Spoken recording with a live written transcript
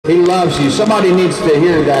He loves you. Somebody needs to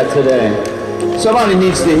hear that today. Somebody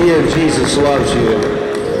needs to hear Jesus loves you.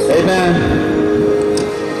 Amen.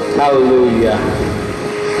 Hallelujah.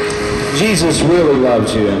 Jesus really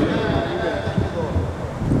loves you.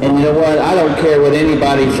 And you know what? I don't care what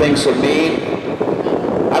anybody thinks of me.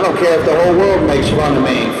 I don't care if the whole world makes fun of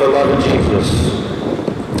me for loving Jesus.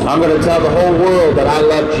 I'm going to tell the whole world that I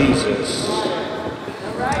love Jesus.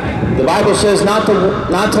 The Bible says not to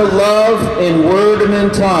love in word and in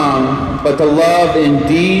tongue, but to love in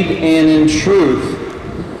deed and in truth.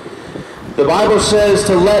 The Bible says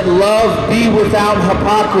to let love be without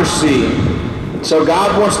hypocrisy. So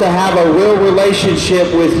God wants to have a real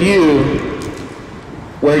relationship with you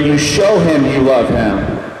where you show him you love him.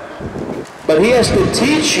 But he has to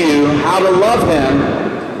teach you how to love him,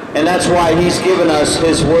 and that's why he's given us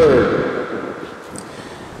his word.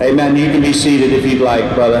 Amen. You can be seated if you'd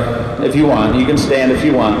like, brother. If you want. You can stand if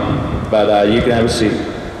you want. But you can have a seat.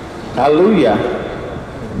 Hallelujah.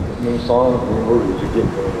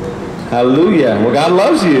 Hallelujah. Well, God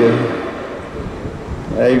loves you.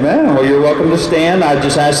 Amen. Well, you're welcome to stand. I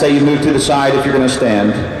just ask that you move to the side if you're going to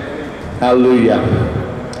stand. Hallelujah.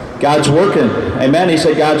 God's working. Amen. He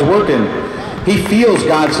said God's working. He feels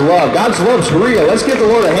God's love. God's love's real. Let's give the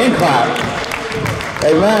Lord a hand clap.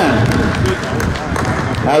 Amen.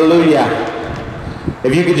 Hallelujah.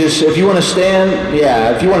 If you want to stand,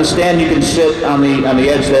 if you want to stand, you can sit on the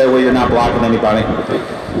edge there where you're not blocking anybody.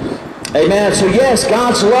 Amen. So yes,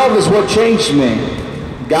 God's love is what changed me.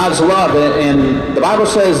 God's love, and the Bible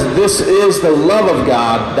says this is the love of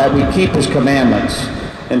God, that we keep his commandments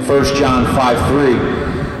in 1 John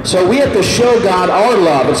 5:3. So we have to show God our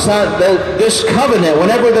love. It's not this covenant.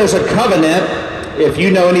 Whenever there's a covenant, if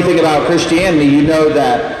you know anything about Christianity, you know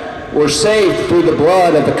that we're saved through the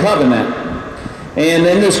blood of the covenant. And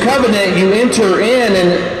in this covenant, you enter in,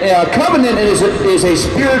 and a covenant is a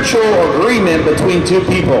spiritual agreement between two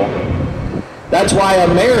people. That's why a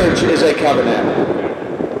marriage is a covenant.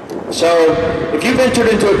 So if you've entered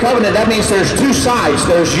into a covenant, that means there's two sides.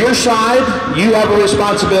 There's your side, you have a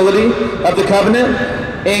responsibility of the covenant,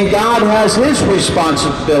 and God has his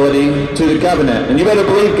responsibility to the covenant. And you better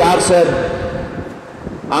believe God said,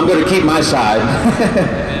 I'm going to keep my side.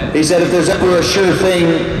 He said if there's ever a sure thing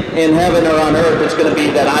in heaven or on earth, it's going to be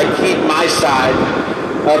that I keep my side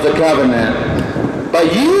of the covenant.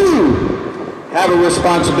 But you have a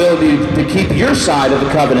responsibility to keep your side of the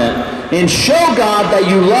covenant and show God that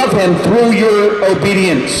you love him through your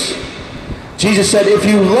obedience. Jesus said, if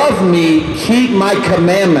you love me, keep my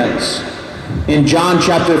commandments, in John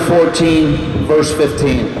chapter 14, verse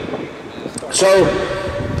 15. So,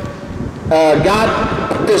 God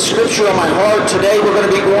put this scripture on my heart. Today we're going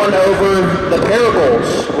to be going over the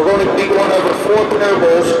parables. We're going to be going over 4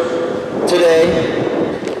 parables today.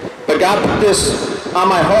 But God put this on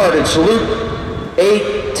my heart. It's Luke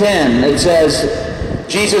 8:10. It says,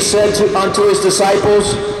 Jesus said unto his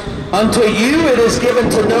disciples, unto you it is given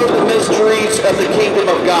to know the mysteries of the kingdom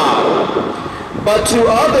of God, but to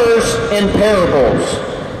others in parables,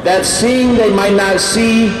 that seeing they might not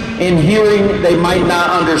see, and hearing they might not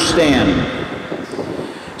understand.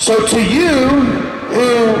 So to you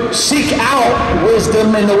who seek out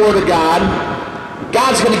wisdom in the Word of God,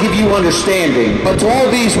 God's going to give you understanding. But to all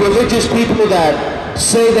these religious people that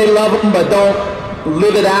say they love him but don't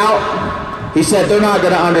live it out, he said they're not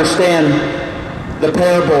going to understand the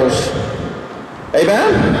parables.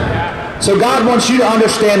 Amen? So God wants you to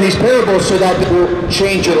understand these parables so that it will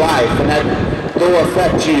change your life and that it will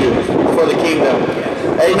affect you for the kingdom.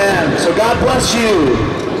 Amen. So God bless you.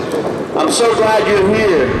 I'm so glad you're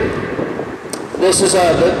here. This is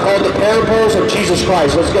called the parables of Jesus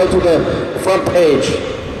Christ. Let's go to the front page.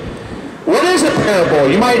 What is a parable?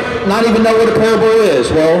 You might not even know what a parable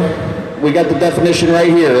is. Well, we got the definition right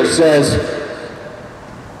here. It says,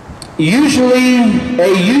 a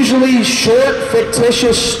usually short,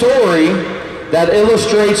 fictitious story that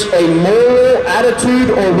illustrates a moral attitude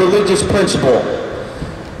or religious principle.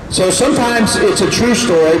 So sometimes it's a true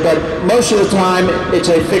story, but most of the time it's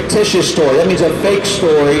a fictitious story. That means a fake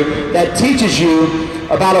story that teaches you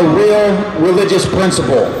about a real religious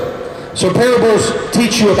principle. So parables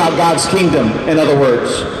teach you about God's kingdom, in other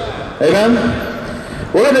words. Amen?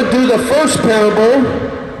 We're going to do the first parable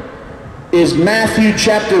is Matthew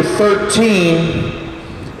chapter 13,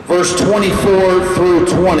 verse 24 through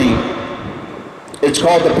 20. It's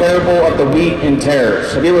called the parable of the wheat and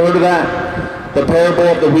tares. Have you ever heard of that? The parable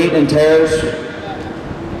of the wheat and tares.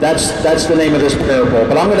 That's the name of this parable.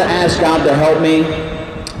 But I'm going to ask God to help me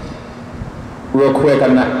real quick.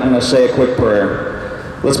 I'm going to say a quick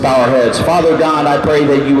prayer. Let's bow our heads. Father God, I pray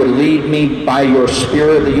that you would lead me by your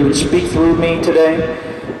Spirit, that you would speak through me today.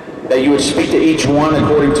 that you would speak to each one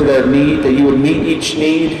according to their need, that you would meet each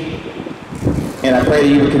need. And I pray that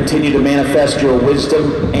you would continue to manifest your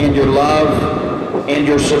wisdom and your love and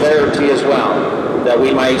your severity as well, that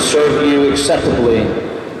we might serve you acceptably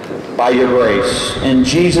by your grace. In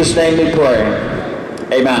Jesus' name we pray.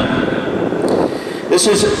 Amen. This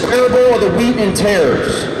is a parable of the wheat and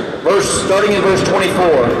tares, starting in verse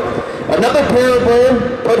 24. Another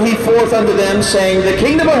parable put he forth unto them, saying, The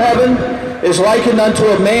kingdom of heaven is likened unto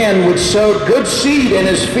a man which sowed good seed in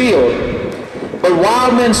his field. But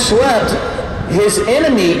while men slept, his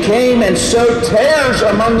enemy came and sowed tares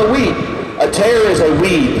among the wheat. A tare is a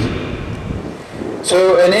weed.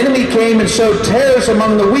 So an enemy came and sowed tares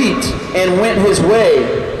among the wheat and went his way.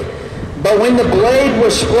 But when the blade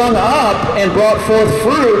was sprung up and brought forth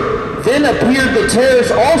fruit, then appeared the tares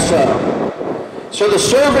also. So the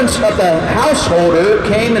servants of the householder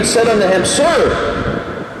came and said unto him,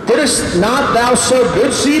 Sir, didst not thou sow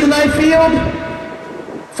good seed in thy field?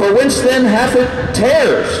 For whence then hath it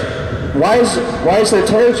tares? Why is there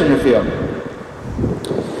tares in your field?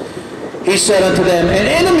 He said unto them, An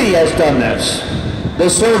enemy has done this. The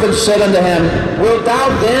servants said unto him, Wilt thou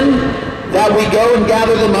then that we go and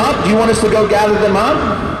gather them up? Do you want us to go gather them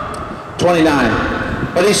up?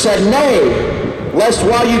 29. But he said, Nay, lest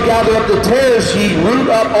while you gather up the tares, ye root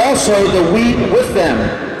up also the wheat with them.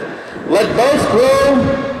 Let both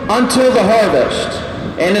grow until the harvest.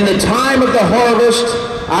 And in the time of the harvest,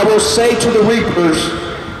 I will say to the reapers,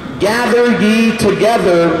 Gather ye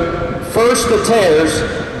together first the tares,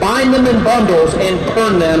 bind them in bundles, and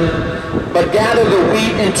burn them, but gather the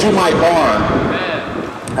wheat into my barn.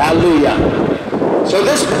 Hallelujah. So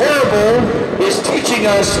this parable is teaching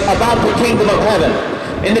us about the kingdom of heaven.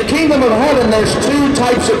 In the kingdom of heaven, there's two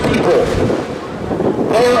types of people.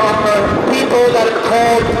 There are people that are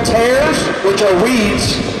called tares, which are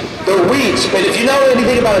weeds. They're weeds. But if you know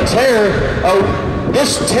anything about a tare,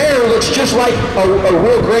 this tare looks just like a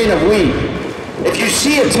real grain of wheat. If you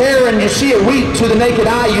see a tare and you see a wheat to the naked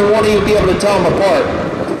eye, you won't even be able to tell them apart.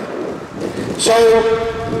 So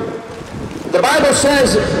the Bible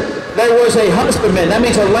says there was a husbandman. That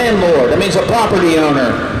means a landlord. That means a property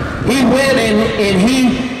owner. He went and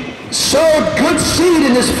he sowed good seed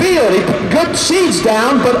in his field. He put good seeds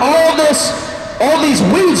down, but all these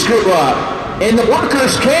weeds grew up. And the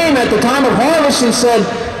workers came at the time of harvest and said,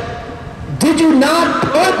 Did you not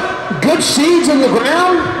put good seeds in the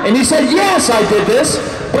ground? And he said, Yes, I did this.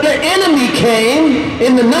 But an enemy came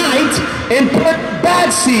in the night and put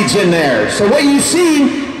bad seeds in there. So what you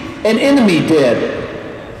see, an enemy did.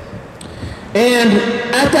 And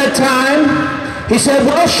at that time, he said,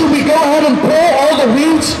 Well, should we go ahead and pull all the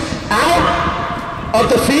weeds out of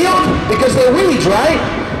the field? Because they're weeds, right?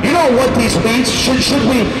 You don't want these weeds. Should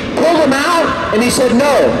we pull them out? And he said,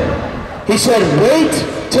 No. He said, Wait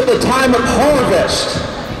till the time of harvest,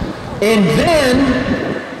 and then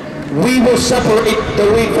we will separate the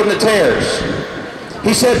wheat from the tares.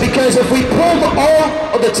 He said, because if we pulled all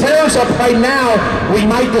of the tares up right now, we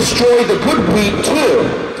might destroy the good wheat too.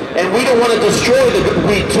 And we don't want to destroy the good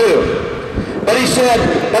wheat too. But he said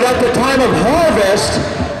that at the time of harvest,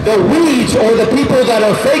 the weeds, or the people that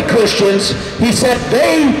are fake Christians, he said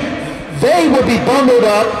they will be bundled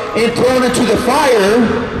up and thrown into the fire.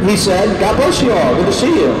 He said, God bless you all. Good to see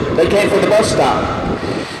you. They came from the bus stop.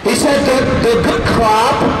 He said, the good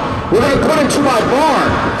crop, we're going to put into my barn.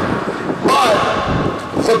 But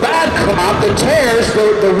the bad crop, the tares,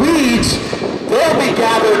 the weeds, they'll be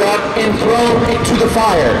gathered up and thrown into the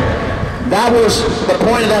fire. That was the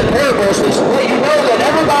point of that parable, is to let you know that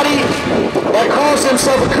everybody that calls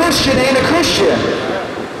himself a Christian ain't a Christian.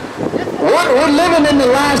 We're living in the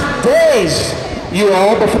last days, you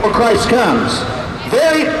all, before Christ comes.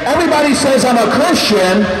 Everybody says, I'm a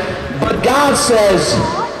Christian, but God says,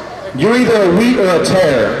 you're either a wheat or a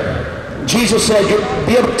tare. Jesus said, you'll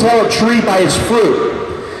be able to tell a tree by its fruit.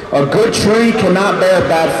 A good tree cannot bear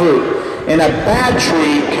bad fruit, and a bad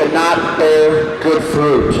tree cannot bear good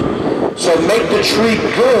fruit. So make the tree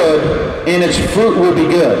good, and its fruit will be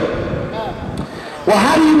good. Well,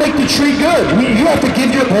 how do you make the tree good? You have to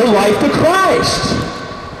give your whole life to Christ.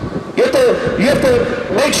 You have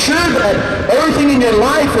to make sure that everything in your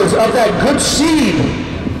life is of that good seed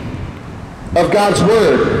of God's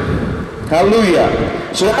Word.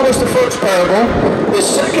 Hallelujah. So that was the first parable. The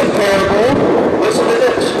second parable, listen to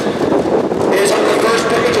this, is on the first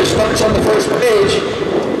page. It starts on the first page.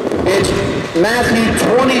 It's Matthew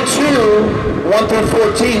 22, 1 through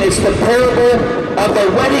 14. It's the parable of the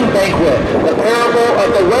wedding banquet. The parable of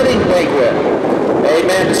the wedding banquet.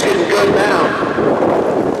 Amen. It's getting good now.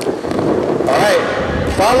 All right.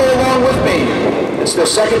 Follow along with me. It's the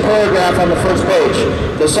second paragraph on the first page.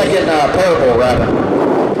 The second parable, rather.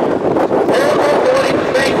 Parable of the wedding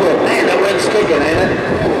banquet. Man, that wind's kicking, ain't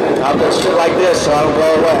it? I'll just sit like this so I don't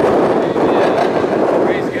blow away.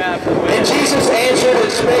 And Jesus answered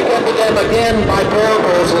and spake unto them again by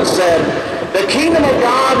parables and said, The kingdom of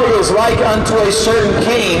God is like unto a certain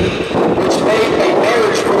king, which made a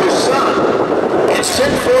marriage for his son, and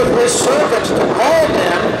sent forth his servants to call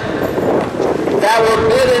them that were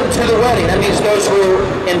bidden to the wedding. That means those who were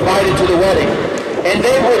invited to the wedding. And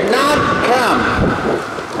they would not come.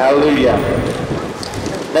 Hallelujah.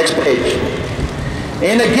 Next page.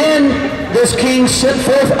 And again, this king sent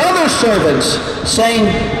forth other servants, saying,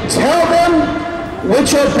 Tell them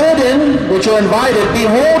which are bidden, which are invited,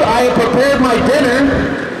 Behold, I have prepared my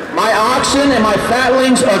dinner, my oxen and my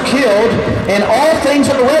fatlings are killed, and all things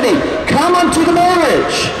are ready. Come unto the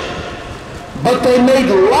marriage. But they made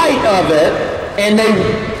light of it, and they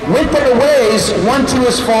went their ways, one to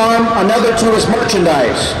his farm, another to his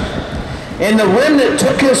merchandise. And the remnant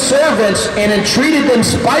took his servants and entreated them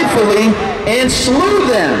spitefully and slew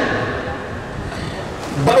them.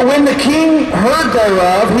 But when the king heard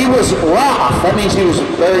thereof, he was wroth. That means he was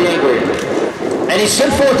very angry. And he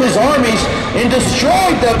sent forth his armies and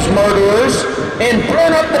destroyed those murderers and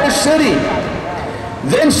burned up their city.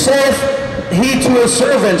 Then saith he to his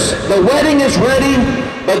servants, The wedding is ready,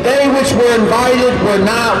 but they which were invited were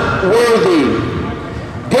not worthy.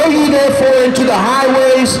 Go ye therefore into the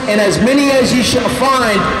highways, and as many as ye shall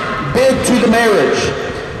find, bid to the marriage.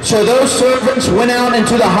 So those servants went out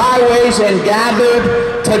into the highways and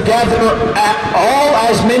gathered together all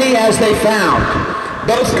as many as they found,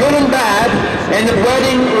 both good and bad, and the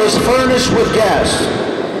wedding was furnished with guests.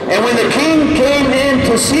 And when the king came in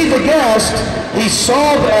to see the guest, he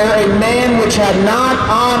saw there a man which had not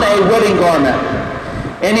on a wedding garment.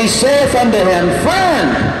 And he saith unto him,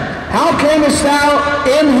 Friend, how camest thou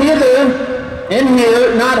in here,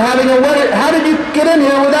 not having a wedding? How did you get in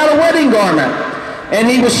here without a wedding garment? And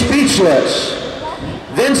he was speechless.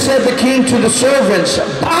 Then said the king to the servants,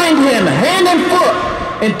 Bind him hand and foot,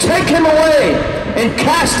 and take him away, and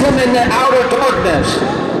cast him in the outer darkness.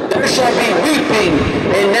 There shall be weeping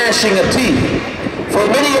and gnashing of teeth. For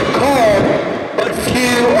many are called, but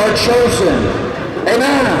few are chosen.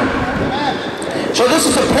 Amen. So this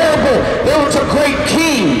is a parable. There was a great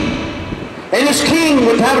king. And this king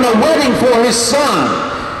was having a wedding for his son.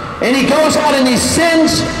 And he goes out and he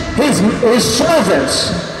sends his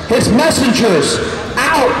servants, his messengers,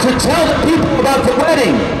 out to tell the people about the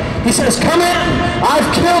wedding. He says, Come in.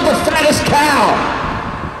 I've killed the fattest cow.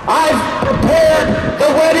 I've prepared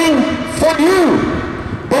the wedding for you.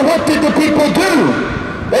 But what did the people do?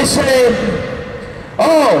 They said,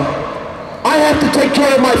 Oh, I have to take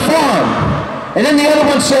care of my farm. And then the other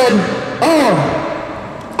one said, Oh,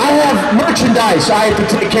 I have merchandise I have to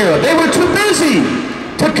take care of. They were too busy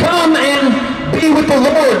to come and be with the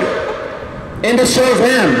Lord and to serve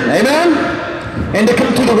him. Amen? And to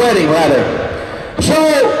come to the wedding, rather.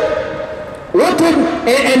 So,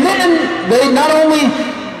 and then they not only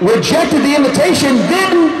rejected the invitation,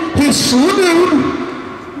 then they slew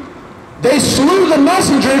the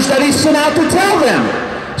messengers that he sent out to tell them.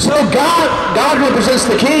 So God represents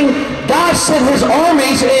the king. God sent his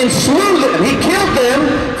armies and slew them. He killed them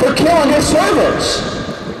for killing his servants.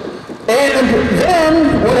 And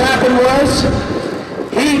then what happened was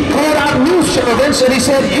he called out new servants and he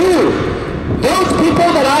said, those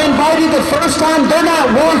people that I invited the first time, they're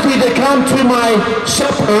not worthy to come to my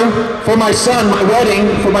supper for my son, my wedding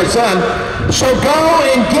for my son. So go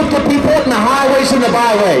and give the people in the highways and the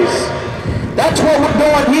byways. That's what we're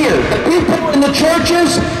doing here. The people in the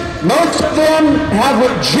churches, most of them have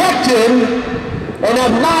rejected and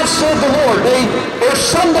have not served the Lord. They're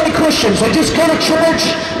Sunday Christians. They just go to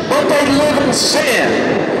church, but they live in sin.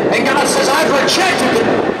 And God says, I've rejected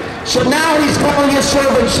them. So now he's telling his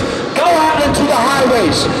servants, go out into the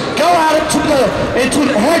highways, go out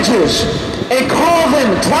into the hedges, and call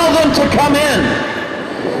them, tell them to come in.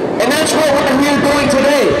 And that's what we're here doing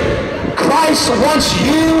today. Christ wants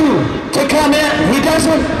you to come in. He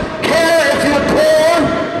doesn't care if you're poor,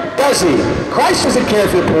 does he? Christ doesn't care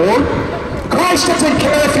if you're poor. Christ doesn't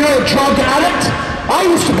care if you're a drug addict. I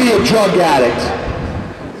used to be a drug addict.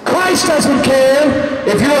 Christ doesn't care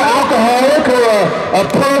if you're an alcoholic or a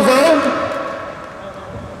pervert.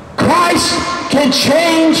 Christ can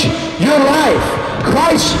change your life.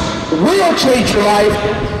 Christ will change your life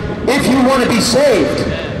if you want to be saved.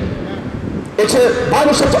 The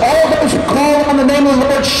Bible says all those who call on the name of the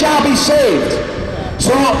Lord shall be saved.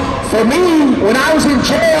 So for me, when I was in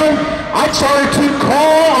jail, I started to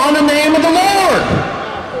call on the name of the Lord.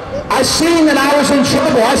 I seen that I was in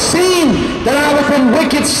trouble. I seen that I was in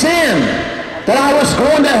wicked sin, that I was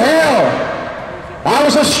going to hell. I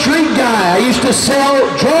was a street guy. I used to sell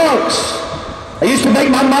drugs. I used to make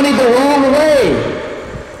my money the wrong way.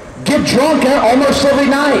 Get drunk almost every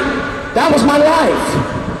night. That was my life.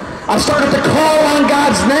 I started to call on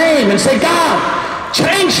God's name and say, God,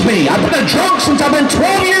 change me. I've been a drunk since I've been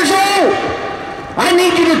 12 years old. I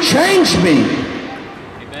need you to change me.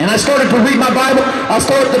 And I started to read my Bible. I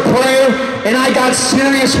started to pray, and I got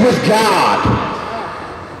serious with God.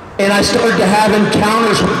 And I started to have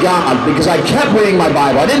encounters with God because I kept reading my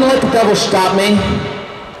Bible. I didn't let the devil stop me.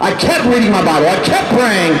 I kept reading my Bible. I kept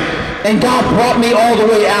praying, and God brought me all the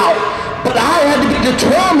way out. But I had to be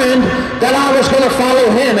determined that I was going to follow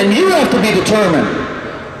him. And you have to be determined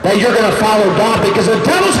that you're going to follow God, because the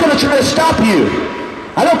devil's going to try to stop you.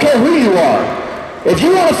 I don't care who you are. If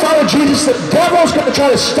you want to follow Jesus, the devil's going to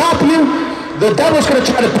try to stop you. The devil's going to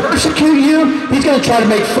try to persecute you. He's going to try to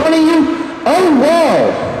make fun of you. Oh,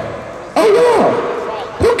 well. Oh, well.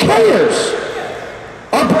 Who cares?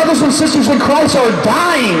 Our brothers and sisters in Christ are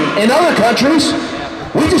dying in other countries.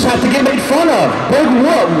 We just have to get made fun of. Big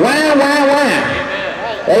whoop. Wham, wham, wham.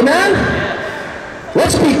 Amen?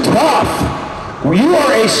 Let's be tough. You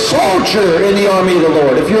are a soldier in the army of the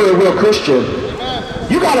Lord. If you're a real Christian,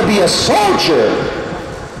 you got to be a soldier.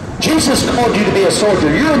 Jesus called you to be a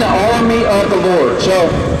soldier. You're in the army of the Lord.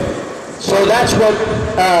 So that's what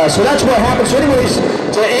happens. So anyways,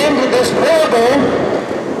 to end this parable,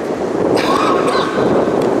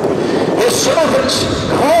 his servants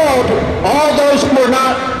called all those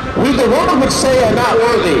who the world would say are not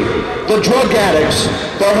worthy. The drug addicts,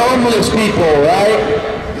 the homeless people, right?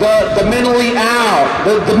 The mentally out,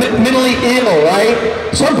 the mentally ill,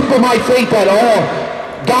 right? Some people might think that, oh,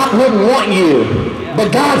 God wouldn't want you.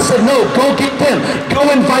 But God said, no, go get them. Go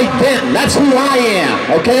invite them. That's who I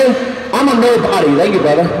am, okay? I'm a nobody. Thank you,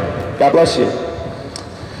 brother. God bless you.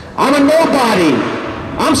 I'm a nobody.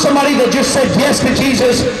 I'm somebody that just said yes to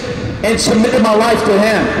Jesus and submitted my life to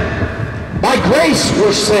him. By grace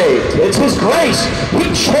we're saved. It's his grace. He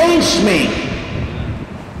changed me.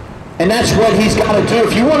 And that's what he's got to do.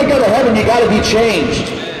 If you want to go to heaven, you got to be changed.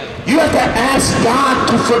 You have to ask God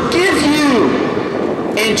to forgive you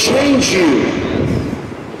and change you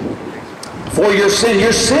for your sin.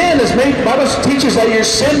 Your sin is made, the Bible teaches that your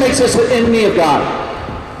sin makes us an enemy of God.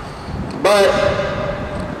 But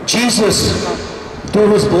Jesus,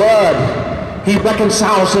 through his blood, he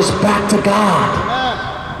reconciles us back to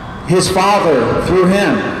God, his Father, through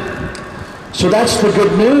him. So that's the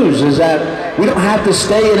good news, is that we don't have to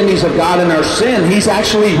stay enemies of God in our sin. He's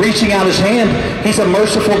actually reaching out his hand. He's a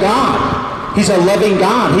merciful God. He's a loving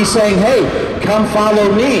God. He's saying, hey, come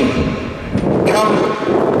follow me.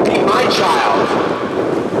 Come be my child.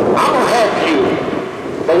 I will help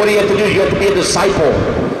you. But what do you have to do? You have to be a disciple.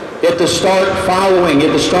 You have to start following. You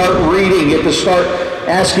have to start reading. You have to start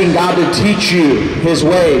asking God to teach you his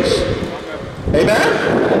ways.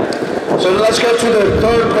 Amen? So let's go to the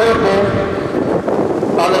third parable.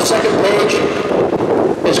 On the second page,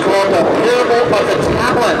 it's called the parable of the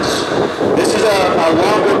talents. This is a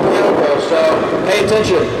longer parable, so pay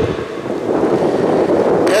attention.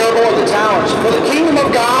 Parable of the talents. For the kingdom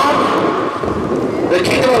of God, the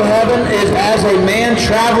kingdom of heaven is as a man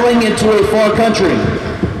traveling into a far country,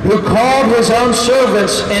 who called his own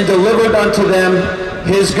servants and delivered unto them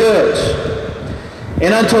his goods.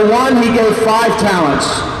 And unto one he gave 5 talents.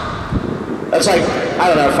 That's like, I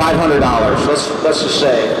don't know, $500. Let's just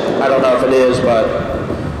say. I don't know if it is, but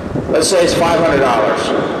let's say it's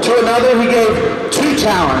 $500. To another he gave 2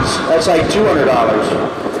 talents. That's like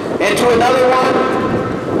 $200. And to another one,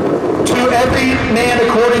 to every man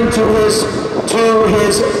according to his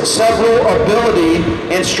several ability,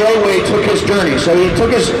 and straightway took his journey. So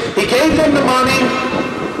he gave them the money,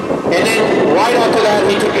 and then right after that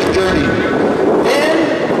he took his journey. Then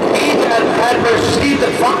he that had received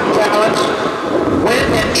the 5 talents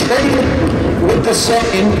went and traded with the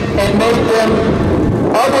same and made them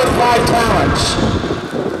other 5 talents.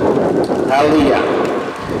 Hallelujah.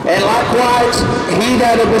 And likewise, he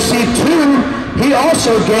that had received 2, he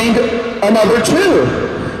also gained another 2.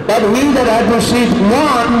 But he that had received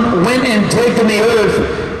 1 went and digged in the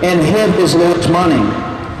earth and hid his Lord's money.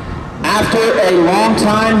 After a long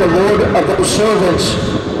time, the Lord of those servants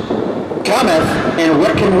cometh and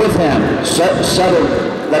reckoned with him.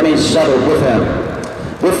 That means settled with him.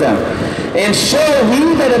 And so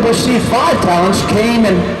he that had received 5 talents came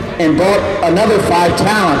and brought another 5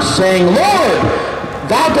 talents, saying, Lord,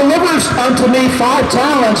 thou deliverest unto me 5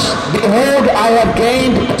 talents. Behold, I have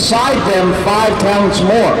gained beside them 5 talents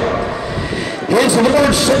more. His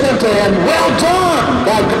Lord said unto him, Well done,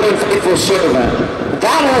 thou good and faithful servant.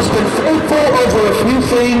 Thou hast been faithful over a few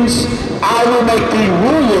things, I will make thee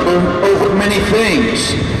ruler over many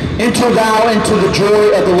things. Enter thou into the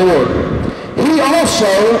joy of the Lord. He also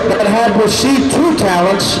that had received 2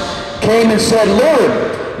 talents came and said,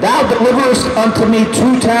 Lord, thou deliverest unto me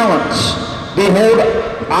 2 talents. Behold,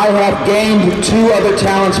 I have gained 2 other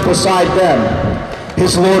talents beside them.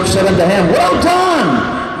 His Lord said unto him, Well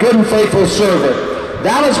done, good and faithful servant.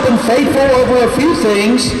 Thou hast been faithful over a few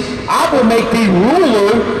things, I will make thee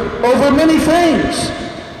ruler over many things.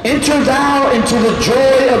 Enter thou into the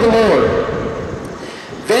joy of the Lord.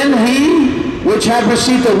 Then he which had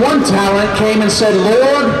received the 1 talent came and said,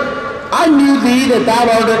 Lord, I knew thee that thou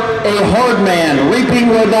art a hard man, reaping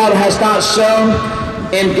where thou hast not sown,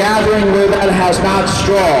 and gathering where thou hast not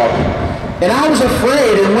strawed. And I was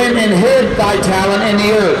afraid, and went and hid thy talent in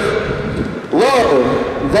the earth.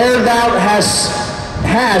 Lo, there thou hast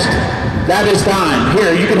that is thine.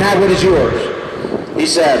 Here, you can have what is yours. He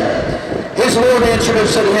said. His Lord answered and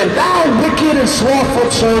said to him, Thou wicked and slothful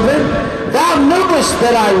servant, thou knowest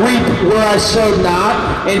that I reap where I sowed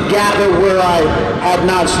not, and gather where I have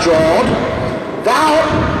not strawed. Thou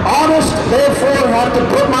oughtest therefore have to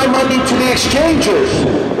put my money to the exchangers,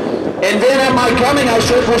 and then at my coming I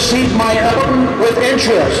should receive my own with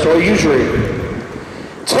interest or usury.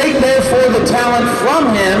 Take therefore the talent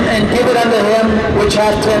from him, and give it unto him which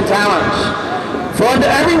hath 10 talents. For unto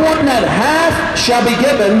everyone that hath shall be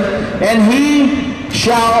given, and he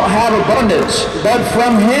shall have abundance. But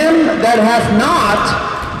from him that hath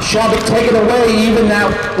not shall be taken away even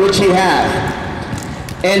that which he hath.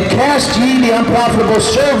 And cast ye the unprofitable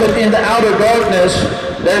servant into outer darkness.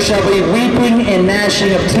 There shall be weeping and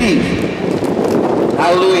gnashing of teeth.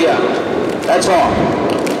 Hallelujah. That's all.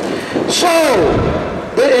 So,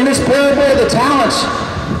 in this parable of the talents,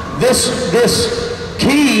 this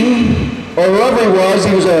king, or whoever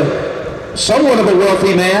he was a somewhat of a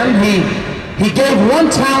wealthy man. He gave 1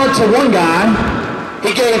 talent to one guy.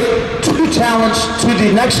 He gave 2 talents to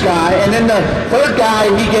the next guy. And then the 3rd guy,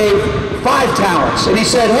 he gave 5 talents. And he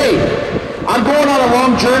said, hey, I'm going on a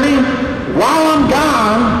long journey. While I'm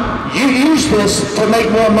gone, you use this to make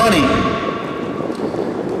more money.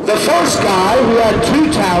 The first guy, who had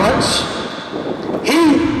 2 talents,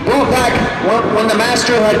 he brought back, when the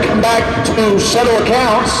master had come back to settle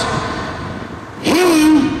accounts,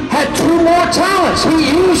 he had 2 more talents. He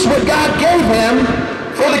used what God gave him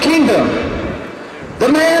for the kingdom. The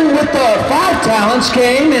man with the 5 talents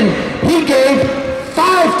came and he gave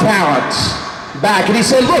 5 talents back. And he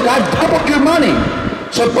said, look, I've doubled your money.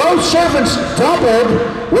 So both servants doubled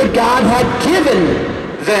what God had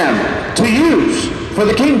given them to use for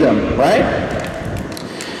the kingdom, right?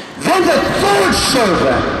 Then the 3rd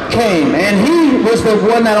servant came, and he was the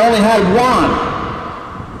one that only had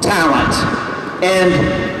 1 talent.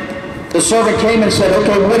 And the servant came and said,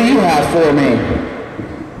 okay, what do you have for me?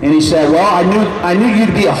 And he said, well, I knew you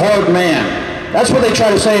to be a hard man. That's what they try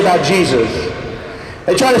to say about Jesus.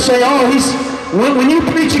 They try to say, oh, when you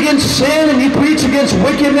preach against sin and you preach against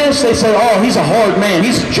wickedness, they say, oh, he's a hard man.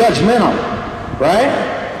 He's judgmental, right?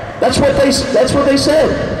 That's what they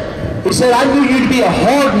said. He said, I knew you to be a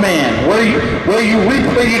hard man, where you reap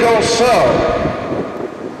where you don't sow.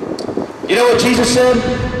 You know what Jesus said?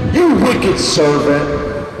 You wicked servant.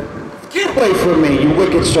 Get away from me, you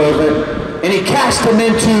wicked servant. And he cast him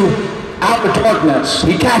into outer darkness.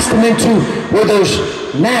 He cast him into where there's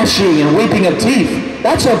gnashing and weeping of teeth.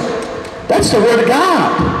 That's the word of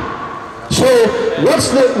God. So what's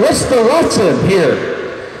the lesson here?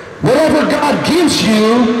 Whatever God gives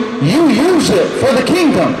you, you use it for the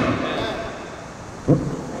kingdom.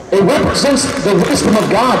 It represents the wisdom of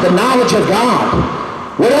God, the knowledge of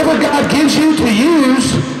God. Whatever God gives you to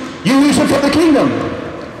use, you use it for the kingdom.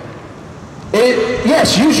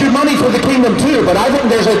 Yes, use your money for the kingdom too, but I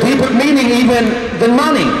think there's a deeper meaning even than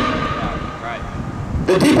money.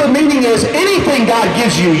 The deeper meaning is anything God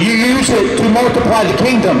gives you, you use it to multiply the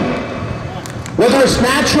kingdom. Whether it's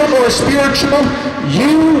natural or spiritual,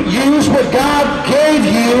 you use what God gave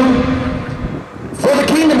you for the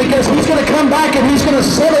kingdom, because he's going to come back and he's going to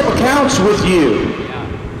settle accounts with you.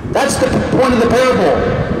 That's the point of the parable.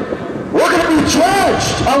 We're going to be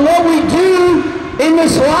judged on what we do in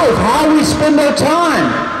this life, how we spend our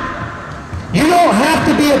time. You don't have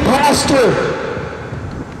to be a pastor.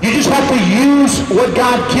 You just have to use what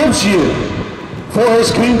God gives you for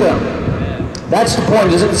his kingdom. That's the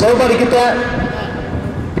point. Does everybody get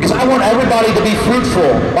that? Because I want everybody to be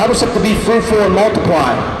fruitful. The Bible says to be fruitful and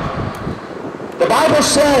multiply. The Bible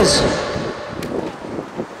says,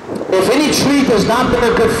 if any tree does not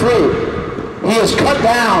bear good fruit, he is cut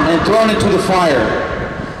down and thrown into the fire.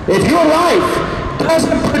 If your life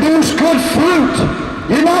doesn't produce good fruit,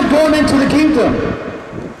 You're not going into the kingdom.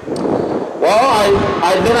 Well,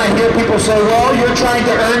 then I hear people say, well, you're trying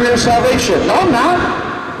to earn your salvation. No, I'm not.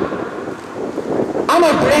 I'm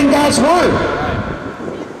obeying God's word.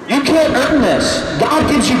 You can't earn this. God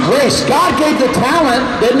gives you grace. God gave the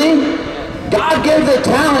talent, didn't he? God gave the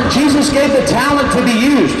talent. Jesus gave the talent to be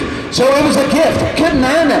used. So it was a gift. He couldn't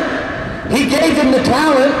earn it. He gave them the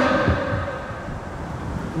talent,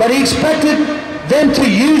 but he expected them to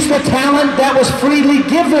use the talent that was freely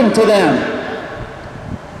given to them.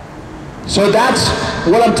 So that's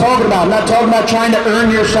what I'm talking about. I'm not talking about trying to earn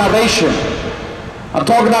your salvation. I'm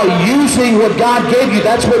talking about using what God gave you.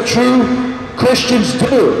 That's what true Christians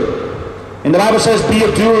do. And the Bible says, be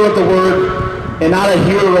a doer of the word and not a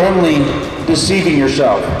hearer only, deceiving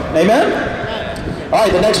yourself. Amen? All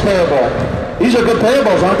right, the next parable. These are good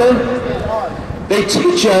parables, aren't they? They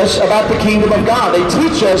teach us about the kingdom of God. They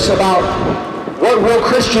teach us about what real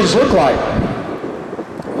Christians look like.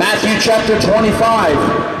 Matthew chapter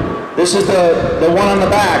 25. This is the one on the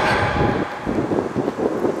back.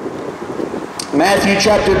 Matthew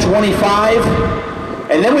chapter 25.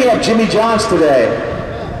 And then we have Jimmy John's today.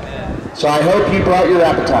 So I hope you brought your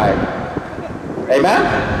appetite.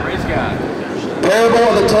 Amen? Praise God. Parable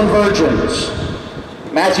of the 10 virgins.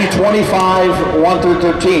 Matthew 25, 1 through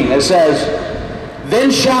 13. It says,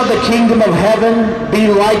 then shall the kingdom of heaven be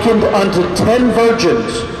likened unto 10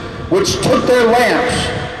 virgins, which took their lamps,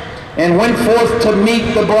 and went forth to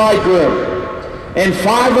meet the bridegroom. And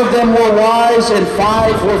 5 of them were wise, and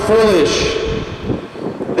 5 were foolish.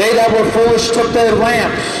 They that were foolish took their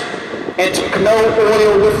lamps, and took no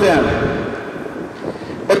oil with them.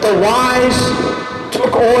 But the wise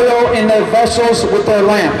took oil in their vessels with their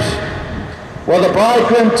lamps. While the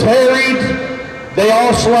bridegroom tarried, they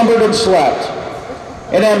all slumbered and slept.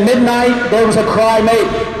 And at midnight there was a cry made,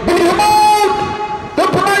 behold, the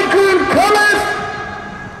bridegroom cometh!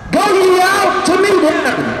 Go ye out to meet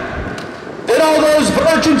him. Then all those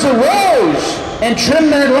virgins arose and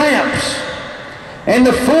trimmed their lamps. And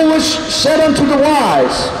the foolish said unto the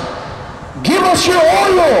wise, give us your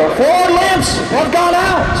oil, for our lamps have gone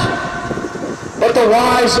out. But the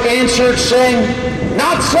wise answered, saying,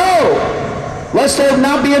 not so, lest there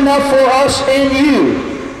not be enough for us and you.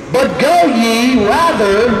 But go ye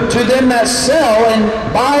rather to them that sell, and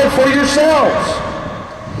buy for yourselves.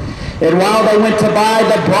 And while they went to buy,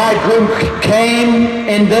 the bridegroom came,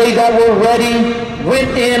 and they that were ready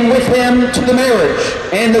went in with him to the marriage,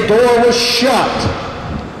 and the door was shut.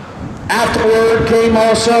 Afterward came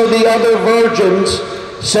also the other virgins,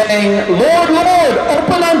 saying, Lord, Lord,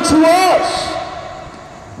 open unto us.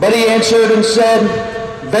 But he answered and said,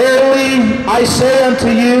 verily I say unto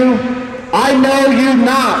you, I know you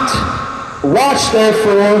not. Watch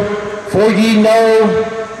therefore, for ye know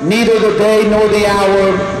neither the day nor the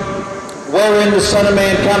hour wherein the Son of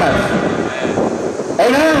Man cometh.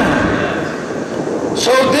 Amen.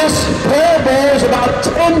 So this parable is about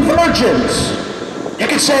 10 virgins. You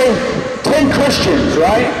could say 10 Christians,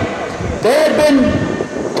 right?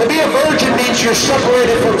 To be a virgin means you're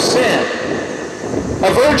separated from sin.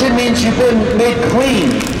 A virgin means you've been made clean,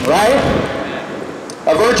 right?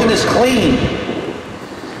 A virgin is clean.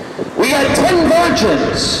 We got 10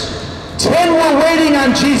 virgins. 10 were waiting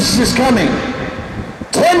on Jesus' coming.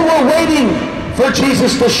 10 were waiting for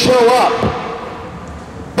Jesus to show up.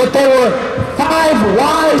 But there were 5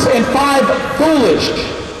 wise and 5 foolish.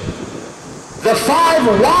 The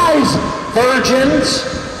 5 wise virgins,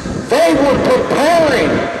 they were preparing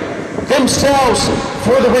themselves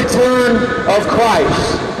for the return of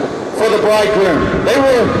Christ, for the bridegroom. They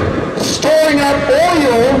were storing up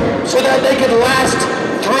oil so that they could last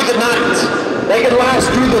through the night. They could last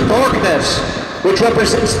through the darkness, which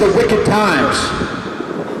represents the wicked times.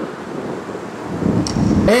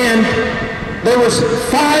 And there was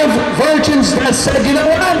 5 virgins that said, you know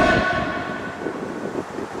what?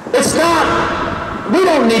 It's not, we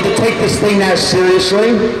don't need to take this thing that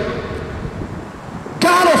seriously.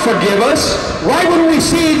 God will forgive us. Right when we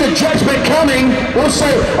see the judgment coming, we'll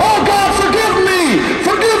say, oh God, forgive me!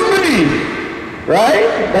 Forgive me!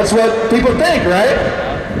 Right? That's what people think, right?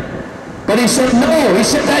 But he said, no. He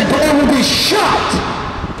said that door will be shut.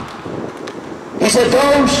 He said,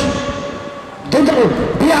 those will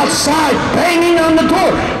be outside banging on the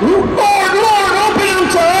door. Lord, Lord, open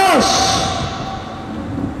unto us.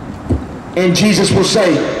 And Jesus will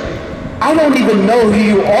say, I don't even know who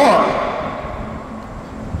you are.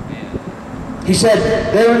 He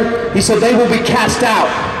said, they will be cast out,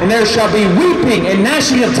 and there shall be weeping and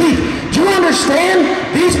gnashing of teeth. Do you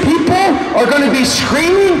understand? These people are going to be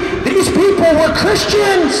screaming. These people were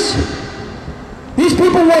Christians. These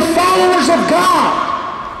people were followers of God.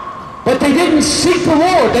 But they didn't seek the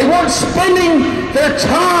Lord. They weren't spending their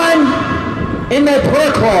time in their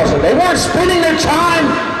prayer closet. They weren't spending their time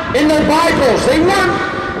in their Bibles. They weren't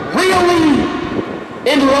really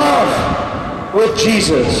in love with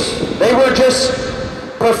Jesus. They were just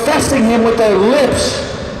professing him with their lips,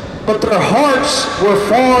 but their hearts were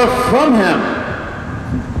far from him.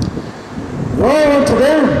 Woe unto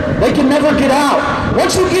them. They can never get out.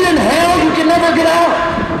 Once you get in hell, you can never get out.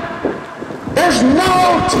 There's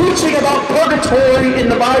no teaching about purgatory in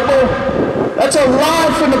the Bible. That's a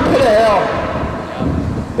lie from the pit of hell.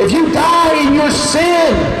 If you die in your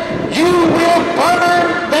sin, you will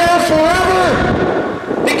burn there forever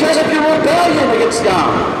because of your rebellion against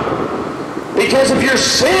God. Because of your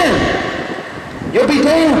sin, you'll be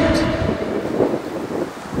damned.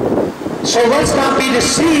 So let's not be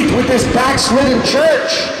deceived with this backslidden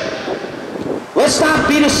church. Let's not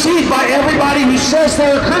be deceived by everybody who says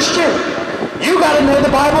they're a Christian. You got to know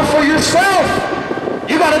the Bible for yourself.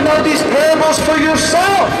 You got to know these parables for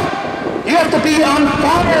yourself. You have to be on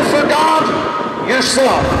fire for God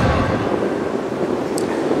yourself.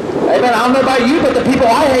 Amen. I don't know about you, but the people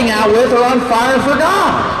I hang out with are on fire for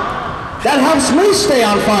God. That helps me stay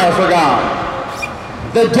on fire for God.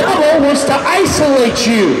 The devil wants to isolate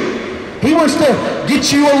you. He wants to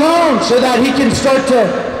get you alone so that he can start to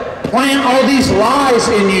plant all these lies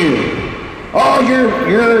in you. Oh, you're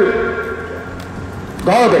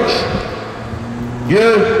garbage.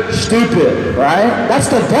 You're stupid, right? That's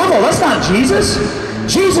the devil. That's not Jesus.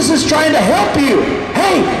 Jesus is trying to help you.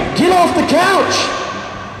 Hey, get off the couch.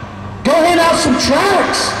 Go hand out some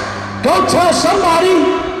tracts. Go tell somebody,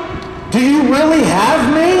 do you really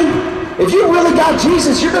have me? If you really got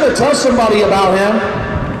Jesus, you're going to tell somebody about him.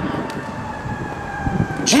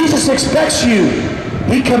 Jesus expects you.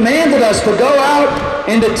 He commanded us to go out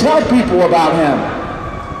and to tell people about him.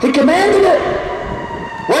 He commanded it.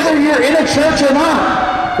 Whether you're in a church or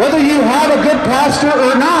not, whether you have a good pastor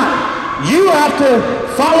or not, you have to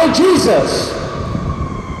follow Jesus.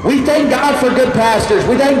 We thank God for good pastors.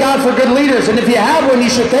 We thank God for good leaders. And if you have one, you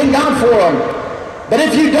should thank God for them. But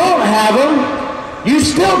if you don't have them, you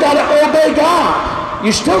still got to obey God.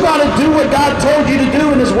 You still got to do what God told you to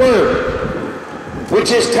do in his word,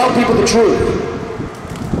 which is tell people the truth.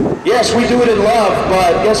 Yes, we do it in love,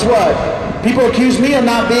 but guess what? People accuse me of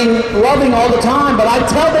not being loving all the time, but I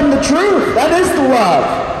tell them the truth. That is the love.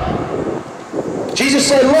 Jesus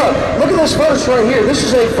said, look at this verse right here. This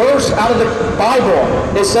is a verse out of the Bible.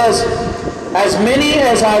 It says, as many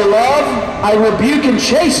as I love, I rebuke and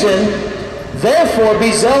chasten, therefore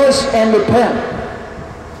be zealous and repent.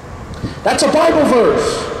 That's a Bible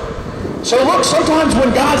verse. So look, sometimes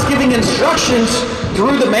when God's giving instructions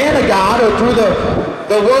through the man of God or through the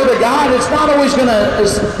word of God, it's not always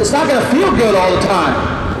it's not gonna feel good all the time.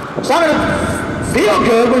 It's not gonna feel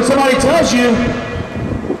good when somebody tells you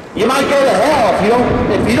you might go to hell.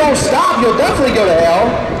 If you don't stop, you'll definitely go to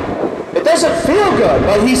hell. It doesn't feel good.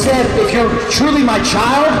 But he said, if you're truly my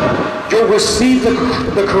child, you'll receive the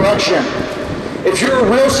correction. If you're a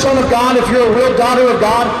real son of God, if you're a real daughter of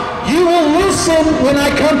God, you will listen when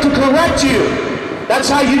I come to correct you. That's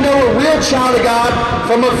how you know a real child of God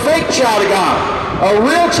from a fake child of God. A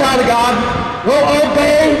real child of God will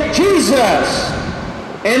obey Jesus.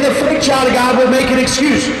 And the fake child of God will make an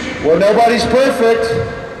excuse. Well, nobody's perfect.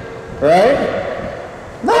 Right?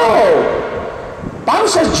 No. The Bible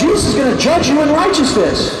says Jesus is going to judge you in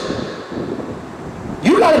righteousness.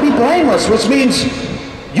 You got to be blameless, which means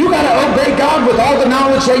you got to obey God with all the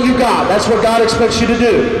knowledge that you got. That's what God expects you to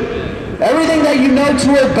do. Everything that you know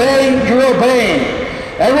to obey, you're obeying.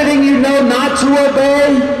 Everything you know not to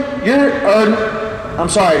obey,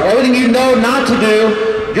 everything you know not to do,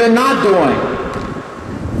 you're not doing.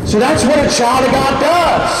 So that's what a child of God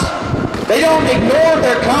does. They don't ignore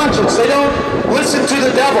their conscience. They don't listen to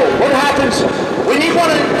the devil. What happens when you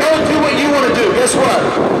want to go do what you want to do? Guess what?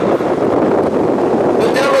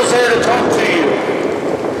 The devil's there to talk to you.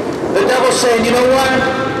 The devil's saying, you know what?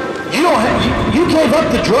 You gave up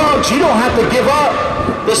the drugs. You don't have to give up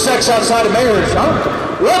the sex outside of marriage.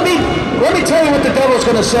 Let me tell you what the devil's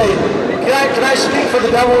going to say. Can I speak for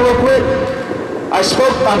the devil real quick? I'm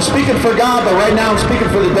speaking for God, but right now I'm speaking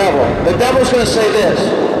for the devil. The devil's going to say this.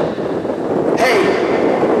 Hey,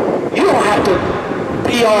 you don't have to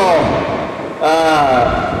be all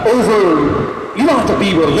you don't have to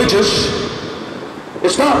be religious.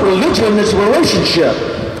 It's not religion, it's relationship.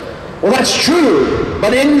 Well, that's true.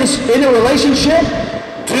 But in a relationship,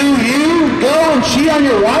 do you go and cheat on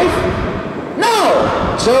your wife?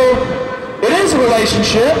 No. So it is a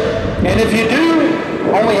relationship, and if you do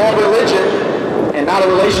only have religion and not a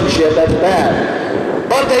relationship, that's bad.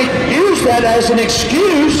 But they use that as an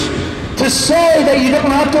excuse to say that you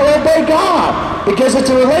don't have to obey God because it's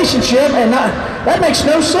a relationship, and that makes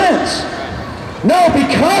no sense. No,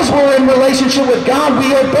 because we're in relationship with God,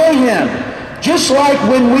 we obey Him. Just like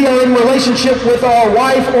when we are in relationship with our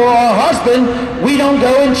wife or our husband, we don't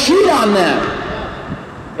go and cheat on them.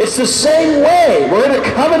 It's the same way. We're in a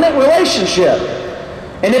covenant relationship.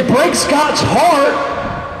 And it breaks God's heart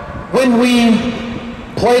when we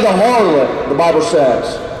play the harlot, the Bible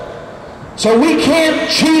says. So we can't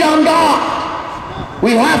cheat on God.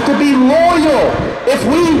 We have to be loyal. If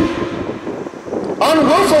we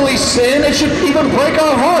unwillfully sin, it should even break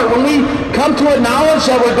our heart. When we come to acknowledge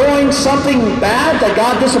that we're doing something bad that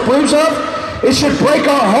God disapproves of, it should break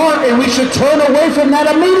our heart, and we should turn away from that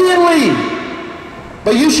immediately.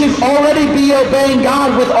 But you should already be obeying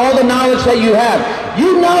God with all the knowledge that you have.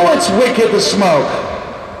 You know it's wicked to smoke.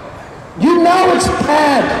 You know it's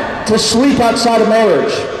bad to sleep outside of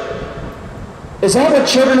marriage. Is that what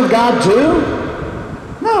children of God do?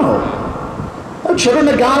 No. No, children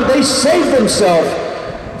of God, they save themselves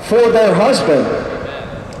for their husband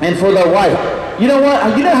and for their wife. You know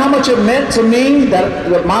what? You know how much it meant to me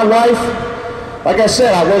that my wife, like I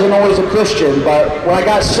said, I wasn't always a Christian, but when I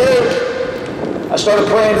got saved, I started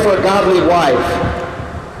praying for a godly wife.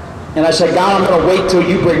 And I said, God, I'm going to wait till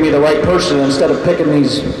you bring me the right person instead of picking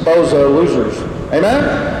these bozo losers. Amen?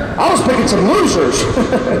 I was picking some losers.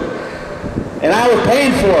 And I was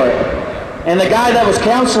paying for it. And the guy that was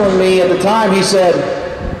counseling me at the time, he said,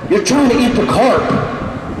 you're trying to eat the carp.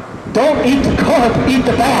 Don't eat the carp, eat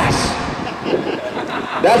the bass.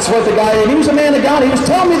 That's what the guy, and he was a man of God. He was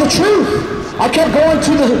telling me the truth. I kept going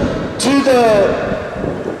to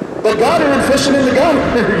the gutter and fishing in the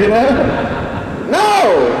gutter, you know?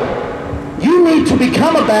 No! You need to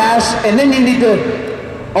become a bass, and then you need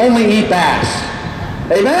to only eat bass.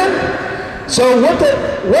 Amen? So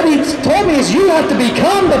what he told me is you have to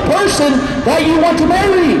become the person that you want to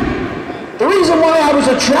marry. The reason why I was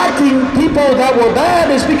attracting people that were bad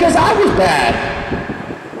is because I was bad.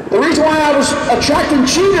 The reason why I was attracting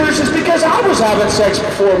cheaters is because I was having sex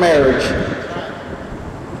before marriage.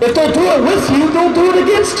 If they'll do it with you, they'll do it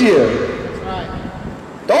against you.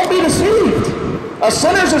 Don't be deceived. A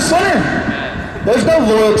sinner's a sinner. There's no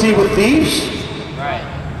loyalty with thieves.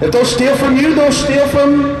 If they'll steal from you, they'll steal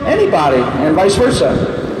from anybody, and vice versa.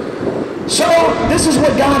 So this is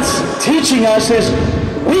what God's teaching us, is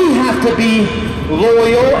we have to be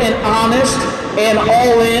loyal and honest and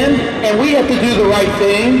all in, and we have to do the right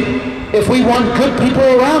thing if we want good people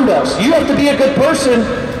around us. You have to be a good person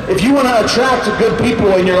if you want to attract good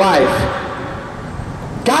people in your life.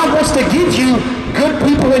 God wants to give you good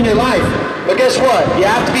people in your life. But guess what? You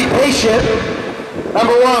have to be patient.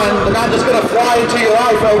 Number one, they're not just going to fly into your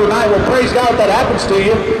life overnight. Well, praise God if that happens to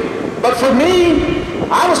you. But for me,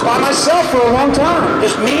 I was by myself for a long time.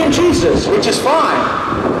 Just me and Jesus, which is fine.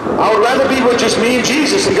 I would rather be with just me and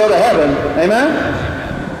Jesus and go to heaven. Amen?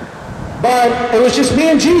 But it was just me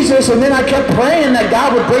and Jesus, and then I kept praying that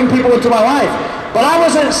God would bring people into my life. But I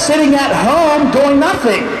wasn't sitting at home doing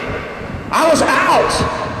nothing. I was out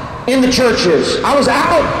in the churches. I was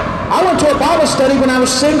out. I went to a Bible study when I was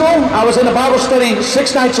single. I was in a Bible study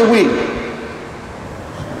 6 nights a week.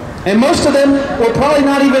 And most of them were probably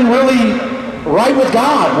not even really right with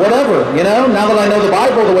God, whatever, you know, now that I know the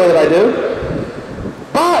Bible the way that I do.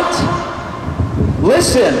 But,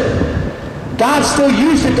 listen, God still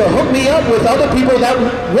used it to hook me up with other people that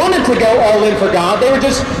wanted to go all in for God. They were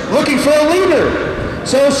just looking for a leader.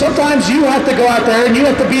 So sometimes you have to go out there and you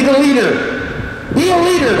have to be the leader. Be a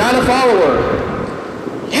leader, not a follower.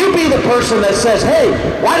 You be the person that says, hey,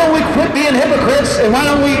 why don't we quit being hypocrites and why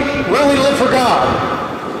don't we really live for God?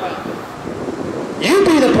 You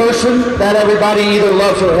be the person that everybody either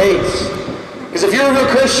loves or hates. Because if you're a real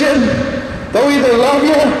Christian, they'll either love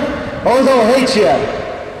you or they'll hate you.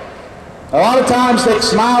 A lot of times they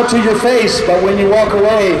smile to your face, but when you walk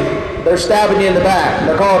away, they're stabbing you in the back.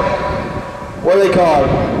 They're called, what are they called?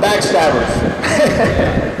 Backstabbers.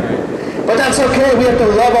 But that's okay. We have to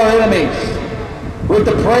love our enemies. We have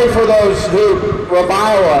to pray for those who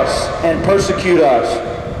revile us and persecute us.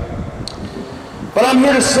 But I'm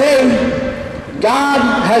here to say, God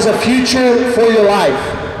has a future for your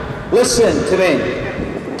life. Listen to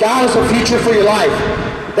me. God has a future for your life.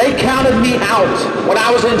 They counted me out. When I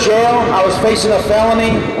was in jail, I was facing a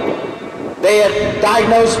felony. They had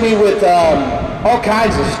diagnosed me with all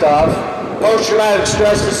kinds of stuff. Post-traumatic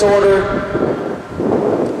stress disorder,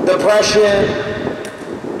 depression,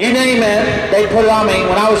 you name it, they put it on me.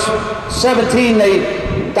 When I was 17,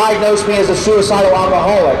 they diagnosed me as a suicidal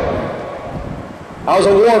alcoholic. I was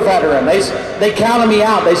a war veteran. They counted me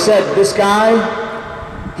out. They said, this guy,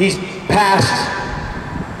 he's past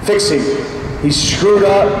fix him. He's screwed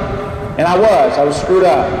up. And I was screwed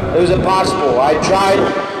up. It was impossible. I tried,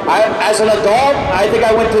 as an adult, I think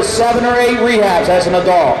I went to 7 or 8 rehabs as an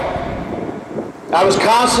adult. I was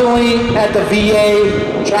constantly at the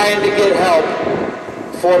VA trying to get help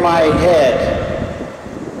for my head.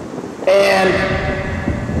 And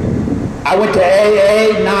I went to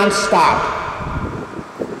AA nonstop.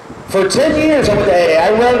 For 10 years I went to AA.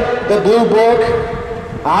 I read the Blue Book.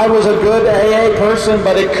 I was a good AA person,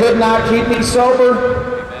 but it could not keep me sober.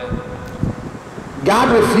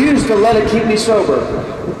 God refused to let it keep me sober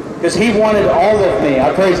because he wanted all of me.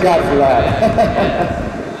 I praise God for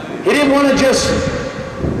that. He didn't want to just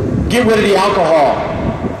get rid of the alcohol.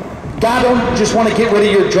 God don't just want to get rid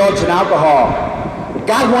of your drugs and alcohol.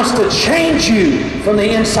 God wants to change you from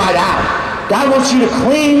the inside out. God wants you to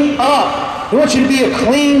clean up. He wants you to be a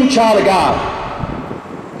clean child of God.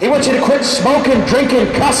 He wants you to quit smoking,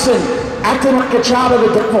 drinking, cussing, acting like a child of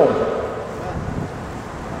the devil.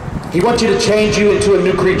 He wants you to change you into a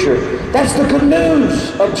new creature. That's the good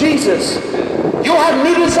news of Jesus. You'll have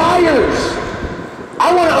new desires.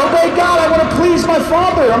 I want to obey God. I want to please my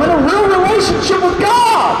Father. I'm in a real relationship with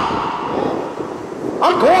God.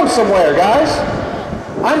 I'm going somewhere, guys.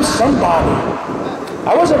 I'm somebody.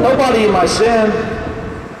 I wasn't nobody in my sin.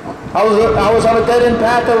 I was on a dead-end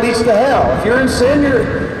path that leads to hell. If you're in sin,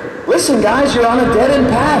 listen, guys, you're on a dead-end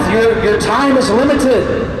path. Your time is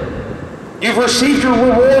limited. You've received your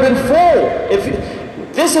reward in full.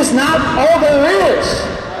 This is not all there is.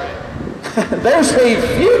 There's a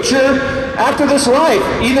future after this life,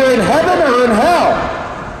 either in heaven or in hell.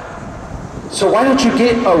 So why don't you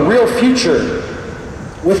get a real future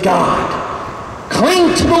with God?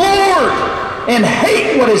 Cling to the Lord and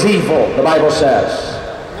hate what is evil, the Bible says.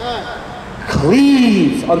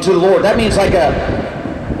 Cleave unto the Lord. That means like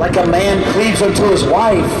a man cleaves unto his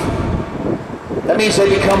wife. That means they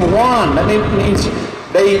become one. That means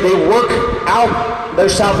they work out their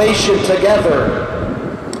salvation together.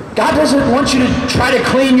 God doesn't want you to try to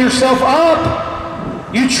clean yourself up.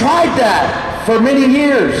 You tried that for many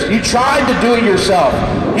years. You tried to do it yourself.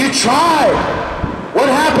 You tried. What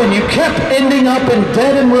happened? You kept ending up in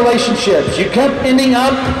dead-end relationships. You kept ending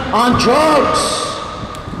up on drugs.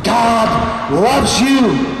 God loves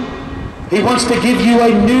you. He wants to give you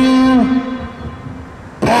a new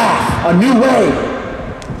path, a new way.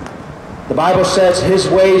 The Bible says his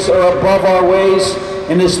ways are above our ways,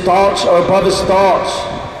 and his thoughts are above his thoughts.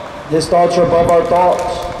 His thoughts are above our thoughts.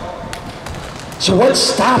 So what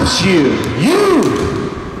stops you?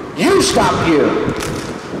 You stop you.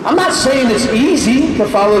 I'm not saying it's easy to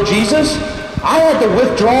follow Jesus. I had to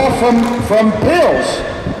withdraw from pills.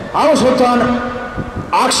 I was hooked on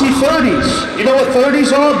Oxy 30s. You know what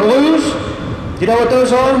 30s are? Blues? You know what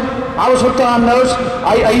those are? I was hooked on those.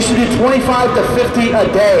 I used to do 25 to 50 a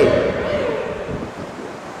day.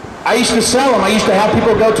 I used to sell them. I used to have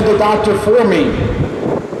people go to the doctor for me.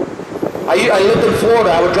 I lived in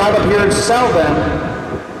Florida. I would drive up here and sell them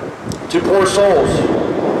to poor souls.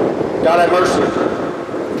 God have mercy.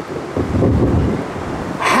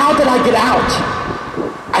 How did I get out?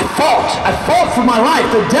 I fought for my life.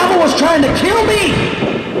 The devil was trying to kill me.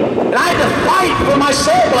 And I had to fight for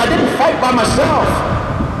myself, but I didn't fight by myself.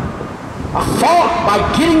 I fought by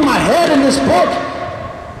getting my head in this book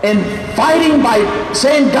and fighting by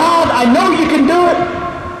saying, God, I know you can do it.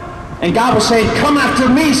 And God was saying, come after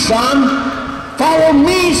me, son. Follow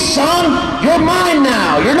me, son. You're mine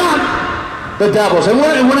now. You're not the devil's. And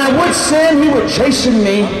when I would sin, he would chasten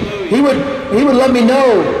me. He would let me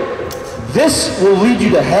know, this will lead you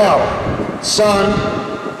to hell, son.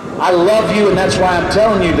 I love you, and that's why I'm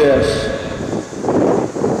telling you this.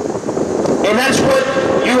 And that's what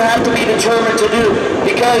you have to be determined to do,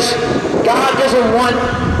 because God doesn't want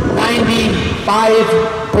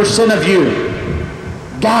 95% of you.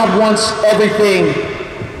 God wants everything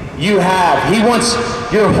you have. He wants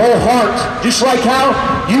your whole heart. Just like how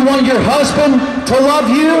you want your husband to love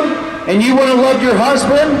you, and you want to love your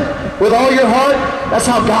husband with all your heart. That's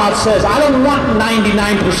how God says, I don't want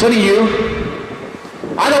 99% of you.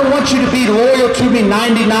 I don't want you to be loyal to me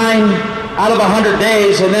 99 out of 100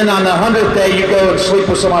 days, and then on the 100th day you go and sleep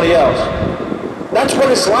with somebody else. That's what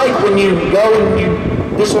it's like when you go and you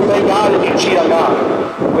disobey God and you cheat on God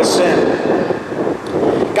with sin.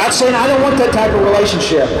 God's saying, I don't want that type of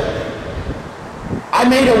relationship. I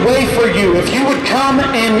made a way for you. If you would come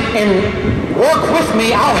and work with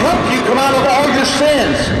me, I'll help you come out of all your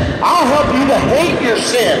sins. I'll help you to hate your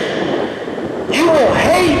sin. You will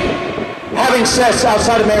hate having sex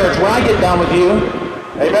outside of marriage when I get done with you.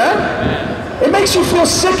 Amen? It makes you feel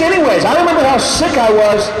sick anyways. I remember how sick I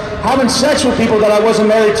was having sex with people that I wasn't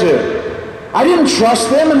married to. I didn't trust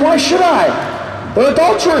them, and why should I? They're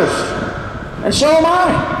adulterers. And so am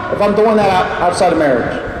I, if I'm doing that outside of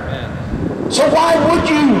marriage. So why would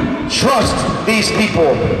you trust these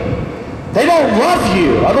people? They don't love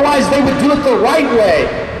you. Otherwise, they would do it the right way.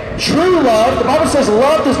 True love, the Bible says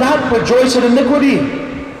love does not rejoice in iniquity.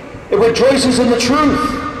 It rejoices in the truth.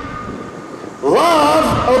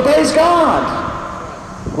 Love obeys God.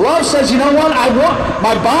 Love says, you know what,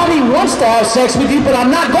 my body wants to have sex with you, but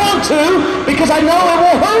I'm not going to because I know it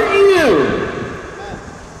will hurt you.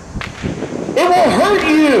 It will hurt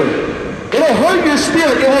you. It will hurt your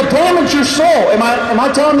spirit. It will damage your soul. Am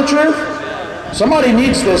I telling the truth? Somebody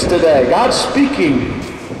needs this today. God's speaking.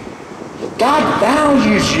 God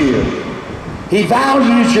values you. He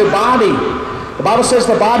values your body. The Bible says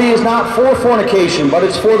the body is not for fornication, but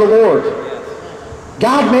it's for the Lord.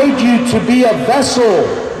 God made you to be a vessel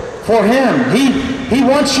for Him. He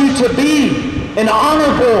wants you to be an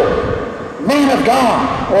honorable man of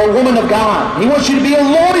God or a woman of God. He wants you to be a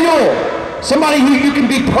loyal, somebody who you can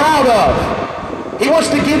be proud of. He wants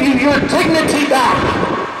to give you your dignity back.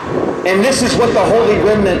 And this is what the holy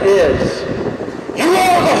remnant is. You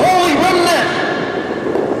are the holy remnant.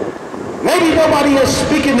 Maybe nobody is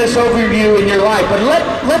speaking this over you in your life, but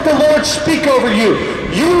let the Lord speak over you.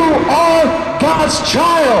 You are God's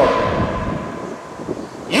child.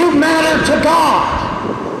 You matter to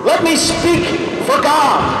God. Let me speak for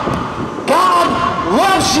God. God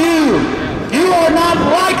loves you. You are not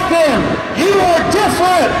like them. You are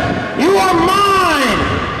different. You are mine.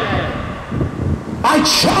 I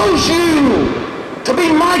chose you to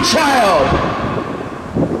be my child.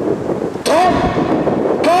 Don't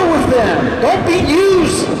go with them. Don't be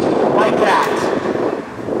used like that.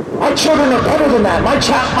 My children are better than that. My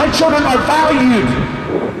children are valued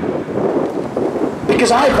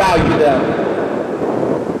because I value them.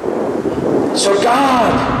 So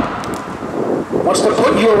God wants to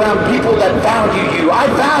put you around people that value you. I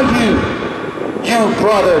value you,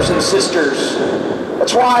 brothers and sisters.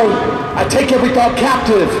 That's why I take every thought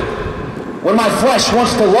captive. When my flesh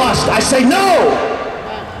wants to lust, I say no.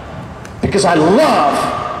 Because I love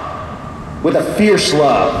with a fierce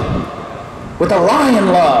love, with a lion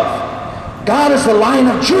love. God is the Lion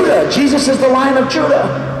of Judah. Jesus is the Lion of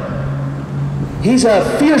Judah. He's a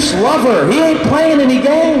fierce lover. He ain't playing any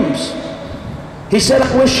games. He said,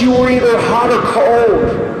 I wish you were either hot or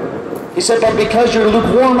cold. He said, but because you're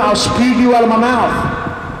lukewarm, I'll spew you out of my mouth.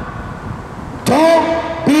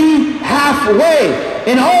 Don't be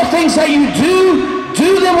halfway. In all things that you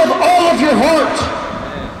do them with all of your heart.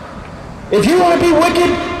 If you want to be wicked,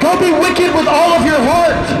 go be wicked with all of your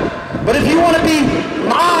heart. But if you want to be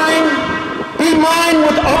mine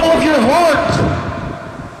with all of your heart.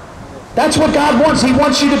 That's what God wants. He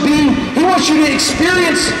wants you to be, He wants you to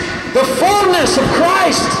experience the fullness of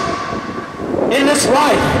Christ in this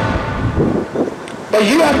life. But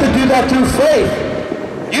you have to do that through faith.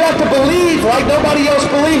 You have to believe like nobody else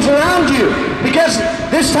believes around you. Because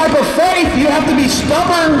this type of faith, you have to be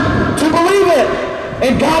stubborn to believe it.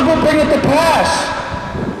 And God will bring it to pass.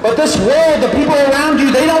 But this world, the people around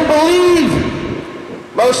you, they don't believe.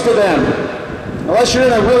 Most of them. Unless you're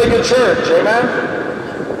in a really good church,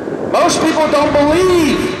 amen? Most people don't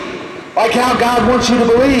believe like how God wants you to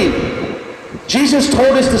believe. Jesus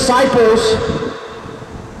told His disciples,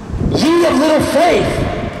 ye of little faith.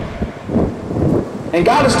 And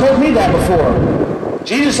God has told me that before.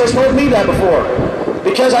 Jesus has told me that before.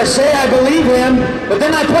 Because I say I believe Him, but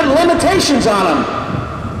then I put limitations on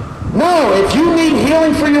Him. No, if you need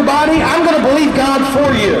healing for your body, I'm going to believe God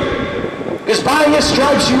for you. Because by His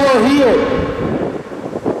stripes you are healed.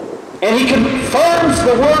 And He confirms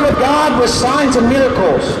the Word of God with signs and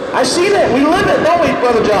miracles. I see that. We live it, don't we,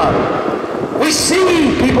 Brother John? We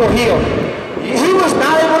see people healed. He was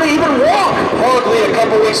not able to even walk hardly a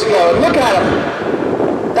couple weeks ago. And look at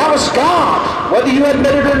him. That was God. Whether you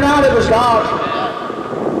admit it or not, it was God.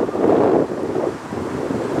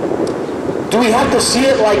 Do we have to see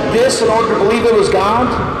it like this in order to believe it was God?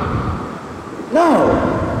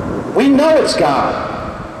 No. We know it's God.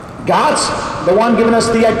 God's the one giving us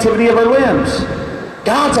the activity of our limbs.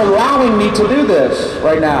 God's allowing me to do this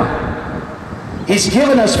right now. He's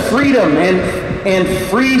given us freedom and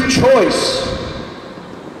free choice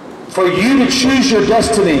for you to choose your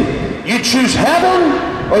destiny. You choose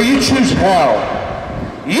heaven or you choose hell.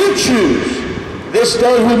 You choose this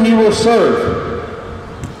day whom you will serve.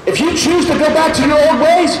 If you choose to go back to your old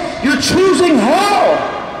ways, you're choosing hell.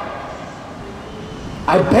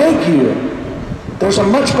 I beg you, there's a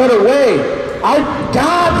much better way.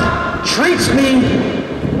 God treats me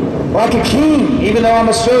like a king, even though I'm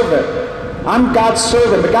a servant. I'm God's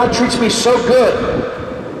servant, but God treats me so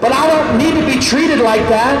good. But I don't need to be treated like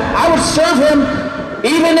that. I would serve him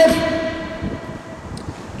even if,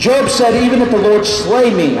 Job said, even if the Lord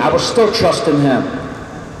slay me, I will still trust in him.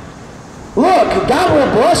 Look, God will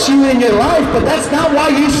bless you in your life, but that's not why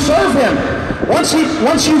you serve him. Once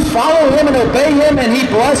you follow him and obey him and he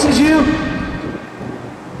blesses you,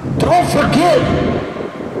 don't forget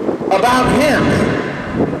about him.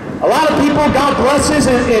 A lot of people, God blesses,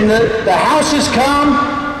 and the houses come,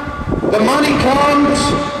 the money comes,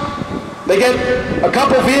 they get a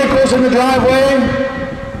couple vehicles in the driveway,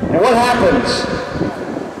 and what happens?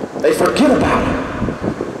 They forget about it.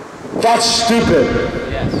 That's stupid.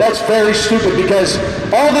 Yes. That's very stupid, because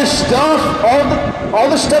all this stuff, all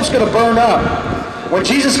this stuff's going to burn up. When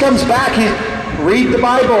Jesus comes back, read the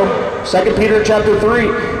Bible, 2 Peter chapter 3,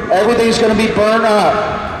 everything's going to be burned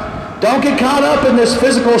up. Don't get caught up in this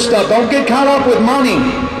physical stuff. Don't get caught up with money.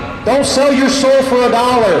 Don't sell your soul for $1.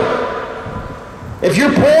 If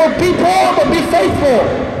you're poor, be poor, but be faithful.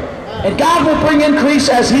 And God will bring increase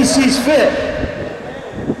as he sees fit.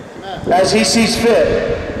 As he sees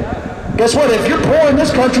fit. Guess what? If you're poor in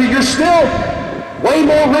this country, you're still way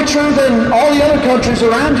more richer than all the other countries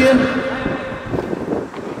around you.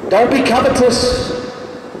 Don't be covetous.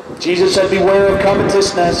 Jesus said, beware of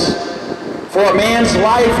covetousness. For a man's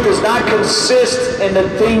life does not consist in the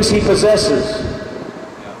things he possesses.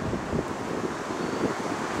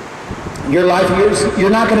 Your life, you're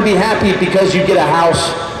not going to be happy because you get a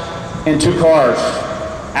house and 2 cars.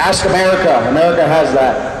 Ask America. America has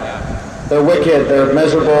that. They're wicked, they're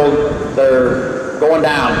miserable, they're going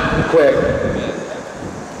down quick.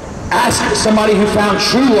 Ask somebody who found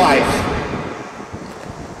true life.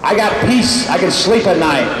 I got peace, I can sleep at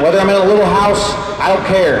night. Whether I'm in a little house, I don't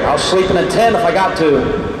care. I'll sleep in a tent if I got to,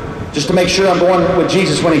 just to make sure I'm going with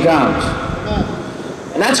Jesus when he comes.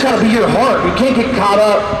 And that's got to be your heart. You can't get caught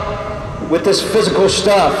up with this physical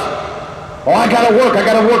stuff. Oh, I got to work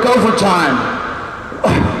overtime.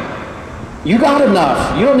 You got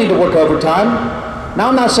enough. You don't need to work overtime. Now,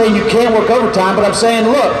 I'm not saying you can't work overtime, but I'm saying,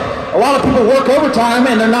 look, a lot of people work overtime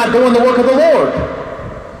and they're not doing the work of the Lord.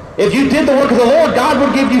 If you did the work of the Lord, God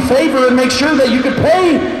would give you favor and make sure that you could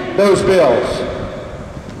pay those bills.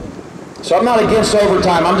 So I'm not against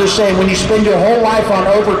overtime. I'm just saying when you spend your whole life on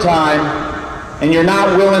overtime and you're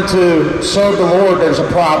not willing to serve the Lord, there's a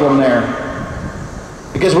problem there.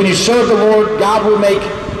 Because when you serve the Lord, God will make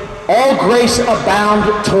all grace abound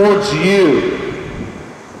towards you.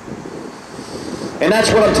 And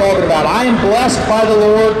that's what I'm talking about. I am blessed by the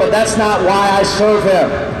Lord, but that's not why I serve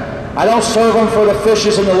him. I don't serve him for the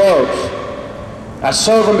fishes and the loaves. I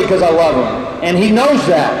serve him because I love him. And he knows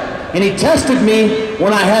that. And he tested me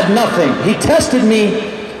when I had nothing. He tested me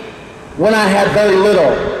when I had very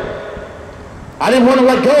little. I didn't want to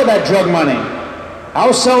let go of that drug money. I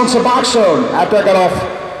was selling Suboxone after I got off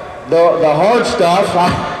the hard stuff.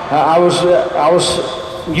 I was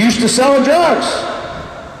used to selling drugs.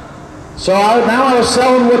 So now I was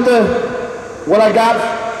selling with what I got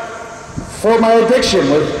for my addiction,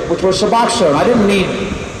 which was Suboxone. I didn't need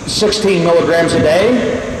 16 milligrams a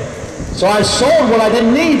day. So I sold what I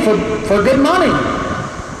didn't need for good money.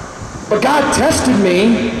 But God tested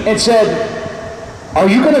me and said, are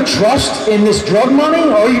you going to trust in this drug money,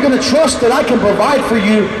 or are you going to trust that I can provide for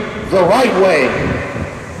you the right way?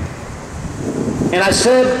 And I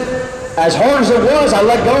said, as hard as it was, I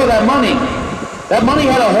let go of that money. That money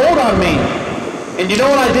had a hold on me. And you know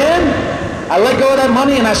what I did? I let go of that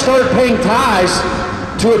money and I started paying tithes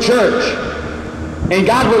to a church. And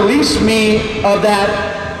God released me of that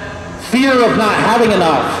fear of not having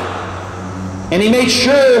enough. And he made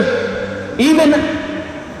sure, even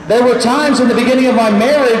there were times in the beginning of my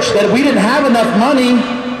marriage that we didn't have enough money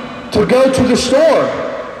to go to the store.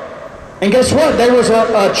 And guess what? There was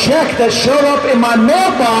a check that showed up in my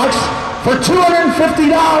mailbox for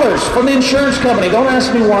 $250 from the insurance company. Don't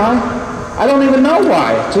ask me why. I don't even know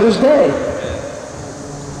why to this day.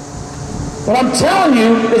 But I'm telling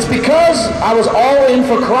you, it's because I was all in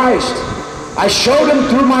for Christ. I showed him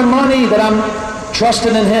through my money that I'm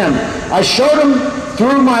trusting in him. I showed him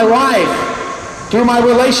through my life, through my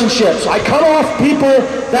relationships. I cut off people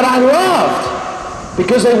that I loved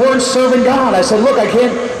because they weren't serving God. I said, look, I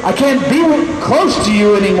can't be close to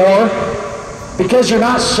you anymore because you're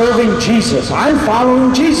not serving Jesus. I'm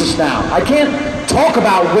following Jesus now. I can't talk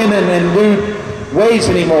about women in lewd ways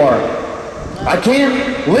anymore. I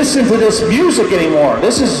can't listen to this music anymore.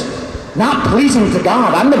 This is not pleasing to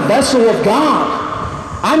God. I'm the vessel of God.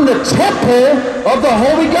 I'm the temple of the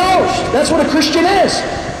Holy Ghost. That's what a Christian is.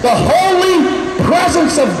 The holy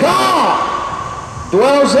presence of God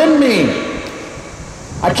dwells in me.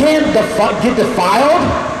 I can't get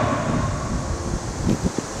defiled.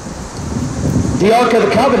 The Ark of the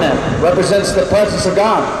Covenant represents the presence of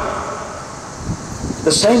God.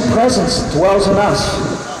 The same presence dwells in us.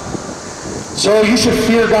 So you should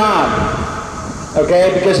fear God,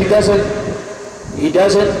 okay? Because He doesn't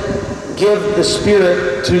give the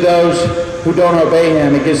Spirit to those who don't obey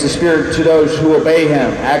Him. He gives the Spirit to those who obey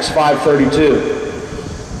Him. Acts 5:32.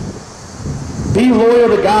 Be loyal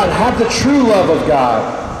to God. Have the true love of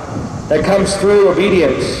God that comes through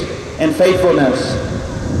obedience and faithfulness.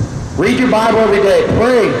 Read your Bible every day.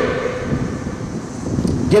 Pray.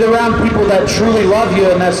 Get around people that truly love you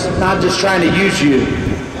and that's not just trying to use you.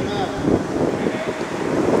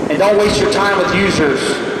 And don't waste your time with users.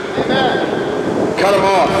 Cut them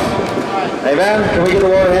off. Amen? Can we get the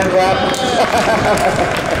Lord a hand clap?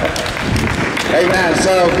 Amen.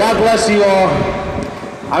 So God bless you all.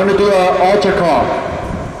 I'm going to do an altar call.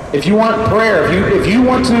 If you want prayer, if you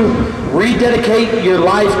want to rededicate your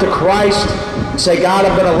life to Christ and say, God,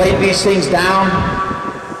 I'm going to lay these things down,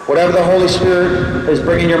 whatever the Holy Spirit is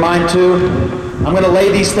bringing your mind to, I'm going to lay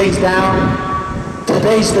these things down.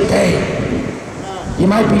 Today's the day. You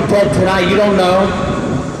might be dead tonight. You don't know.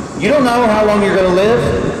 You don't know how long you're going to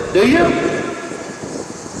live, do you?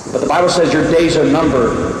 But the Bible says your days are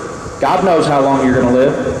numbered. God knows how long you're going to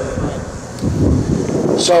live.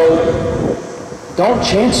 So don't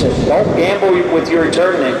chance it. Don't gamble with your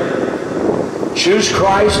eternity. Choose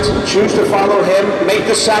Christ. Choose to follow Him. Make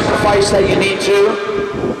the sacrifice that you need to,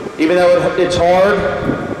 even though it's hard.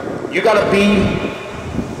 You got to be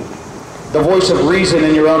the voice of reason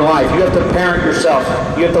in your own life. You have to parent yourself.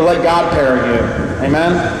 You have to let God parent you.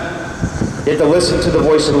 Amen? You have to listen to the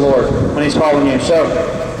voice of the Lord when He's calling you. So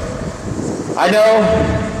I know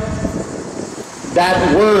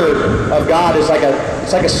that word of God is like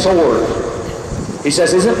a sword. He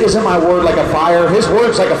says, isn't my word like a fire? His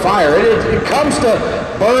word's like a fire. It comes to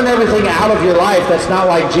burn everything out of your life that's not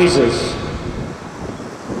like Jesus.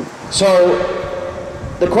 So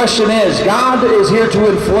the question is, God is here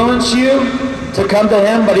to influence you to come to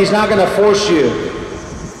Him, but He's not going to force you.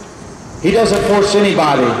 He doesn't force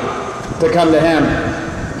anybody to come to Him.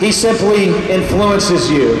 He simply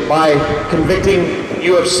influences you by convicting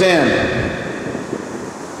you of sin.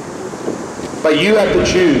 But you have to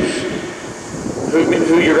choose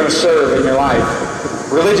who you're going to serve in your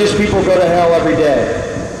life. Religious people go to hell every day.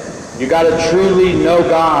 You got to truly know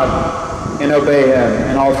God and obey Him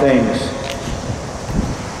in all things.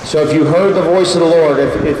 So if you heard the voice of the Lord,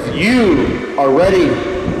 if you are ready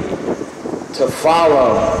to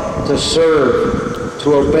follow, to serve,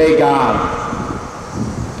 to obey God,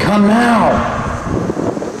 come now.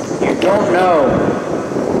 You don't know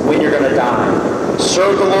when you're going to die.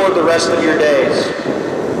 Serve the Lord the rest of your days.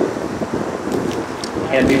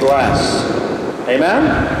 And be blessed.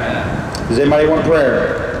 Amen? Does anybody want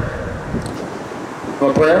prayer?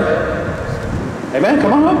 Want prayer? Amen?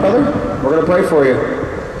 Come on up, brother. We're going to pray for you.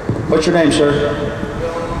 What's your name, sir?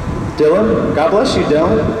 Dylan? God bless you,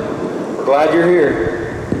 Dylan. We're glad you're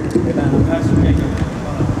here. Amen. I'm Pastor Jacob.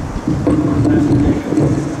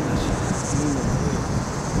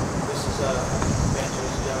 This is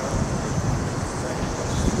Evangelist John.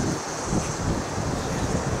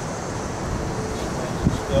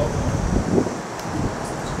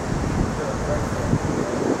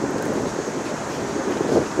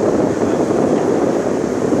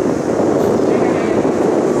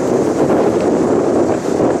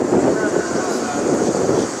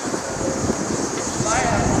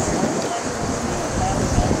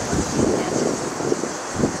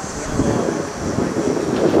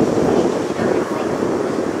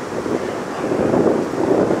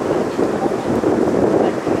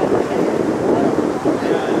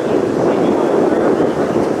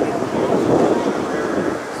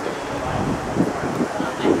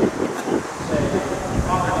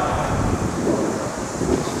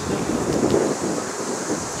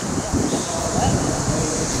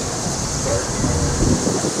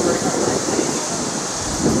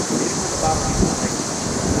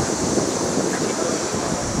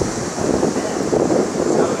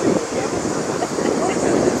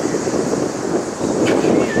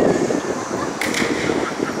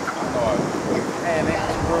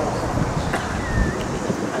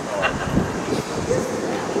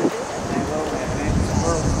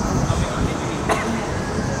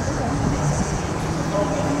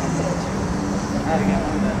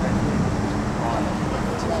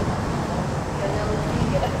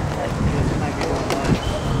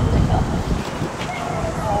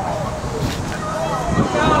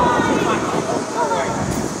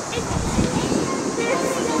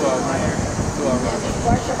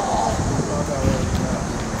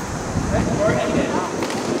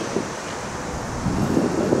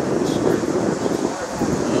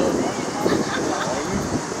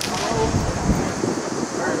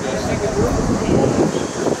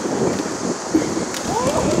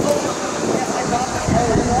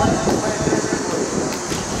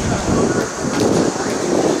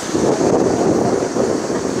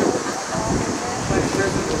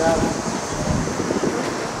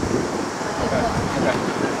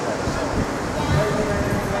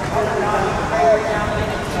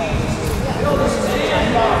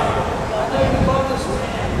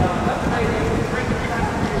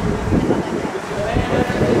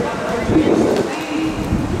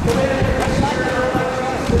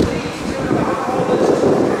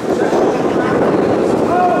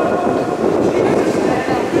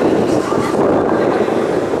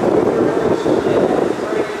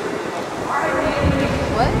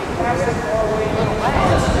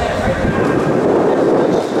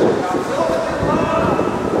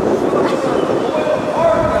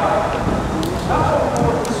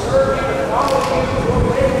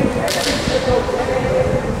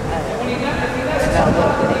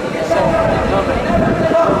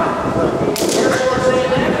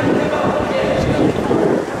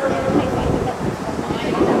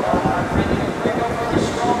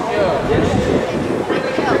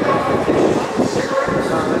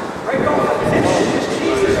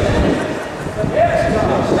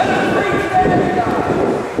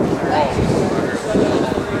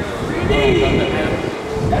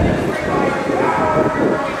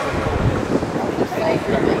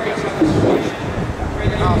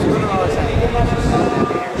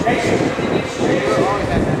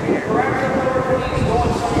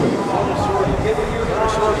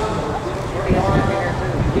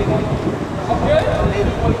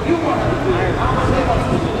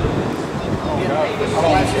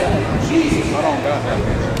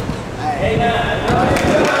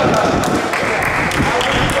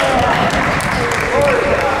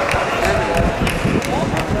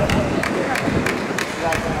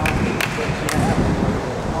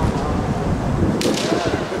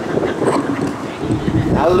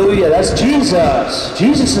 Hallelujah. That's Jesus.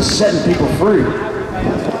 Jesus is setting people free.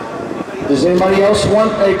 Does anybody else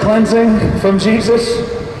want a cleansing from Jesus?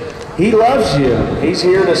 He loves you. He's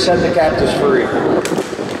here to set the captives free.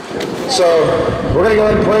 So we're going to go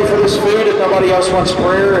ahead and pray for this food if nobody else wants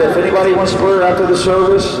prayer. If anybody wants prayer after the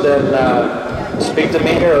service, then speak to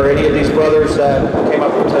me or any of these brothers that came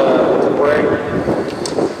up to pray.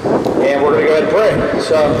 And we're going to go ahead and pray.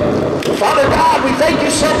 So, Father God, we thank you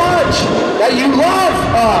so much that you love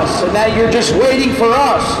us and that you're just waiting for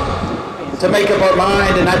us to make up our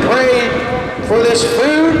mind. And I pray for this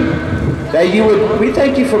food that you would, we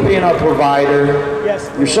thank you for being our provider. Yes.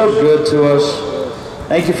 You're so good to us.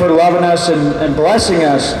 Thank you for loving us and blessing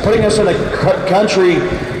us, putting us in a country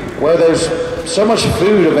where there's so much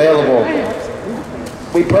food available.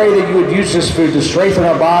 We pray that you would use this food to strengthen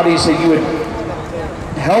our bodies, that you would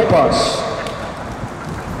help us.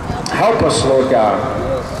 Help us, Lord God.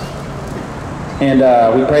 And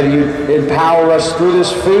we pray that you empower us through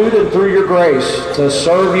this food and through your grace to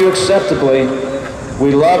serve you acceptably.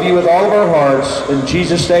 We love you with all of our hearts. In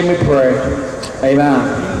Jesus' name we pray.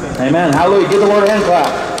 Amen. Amen. Hallelujah. Give the Lord a hand clap.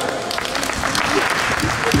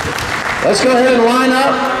 Let's go ahead and line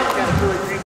up.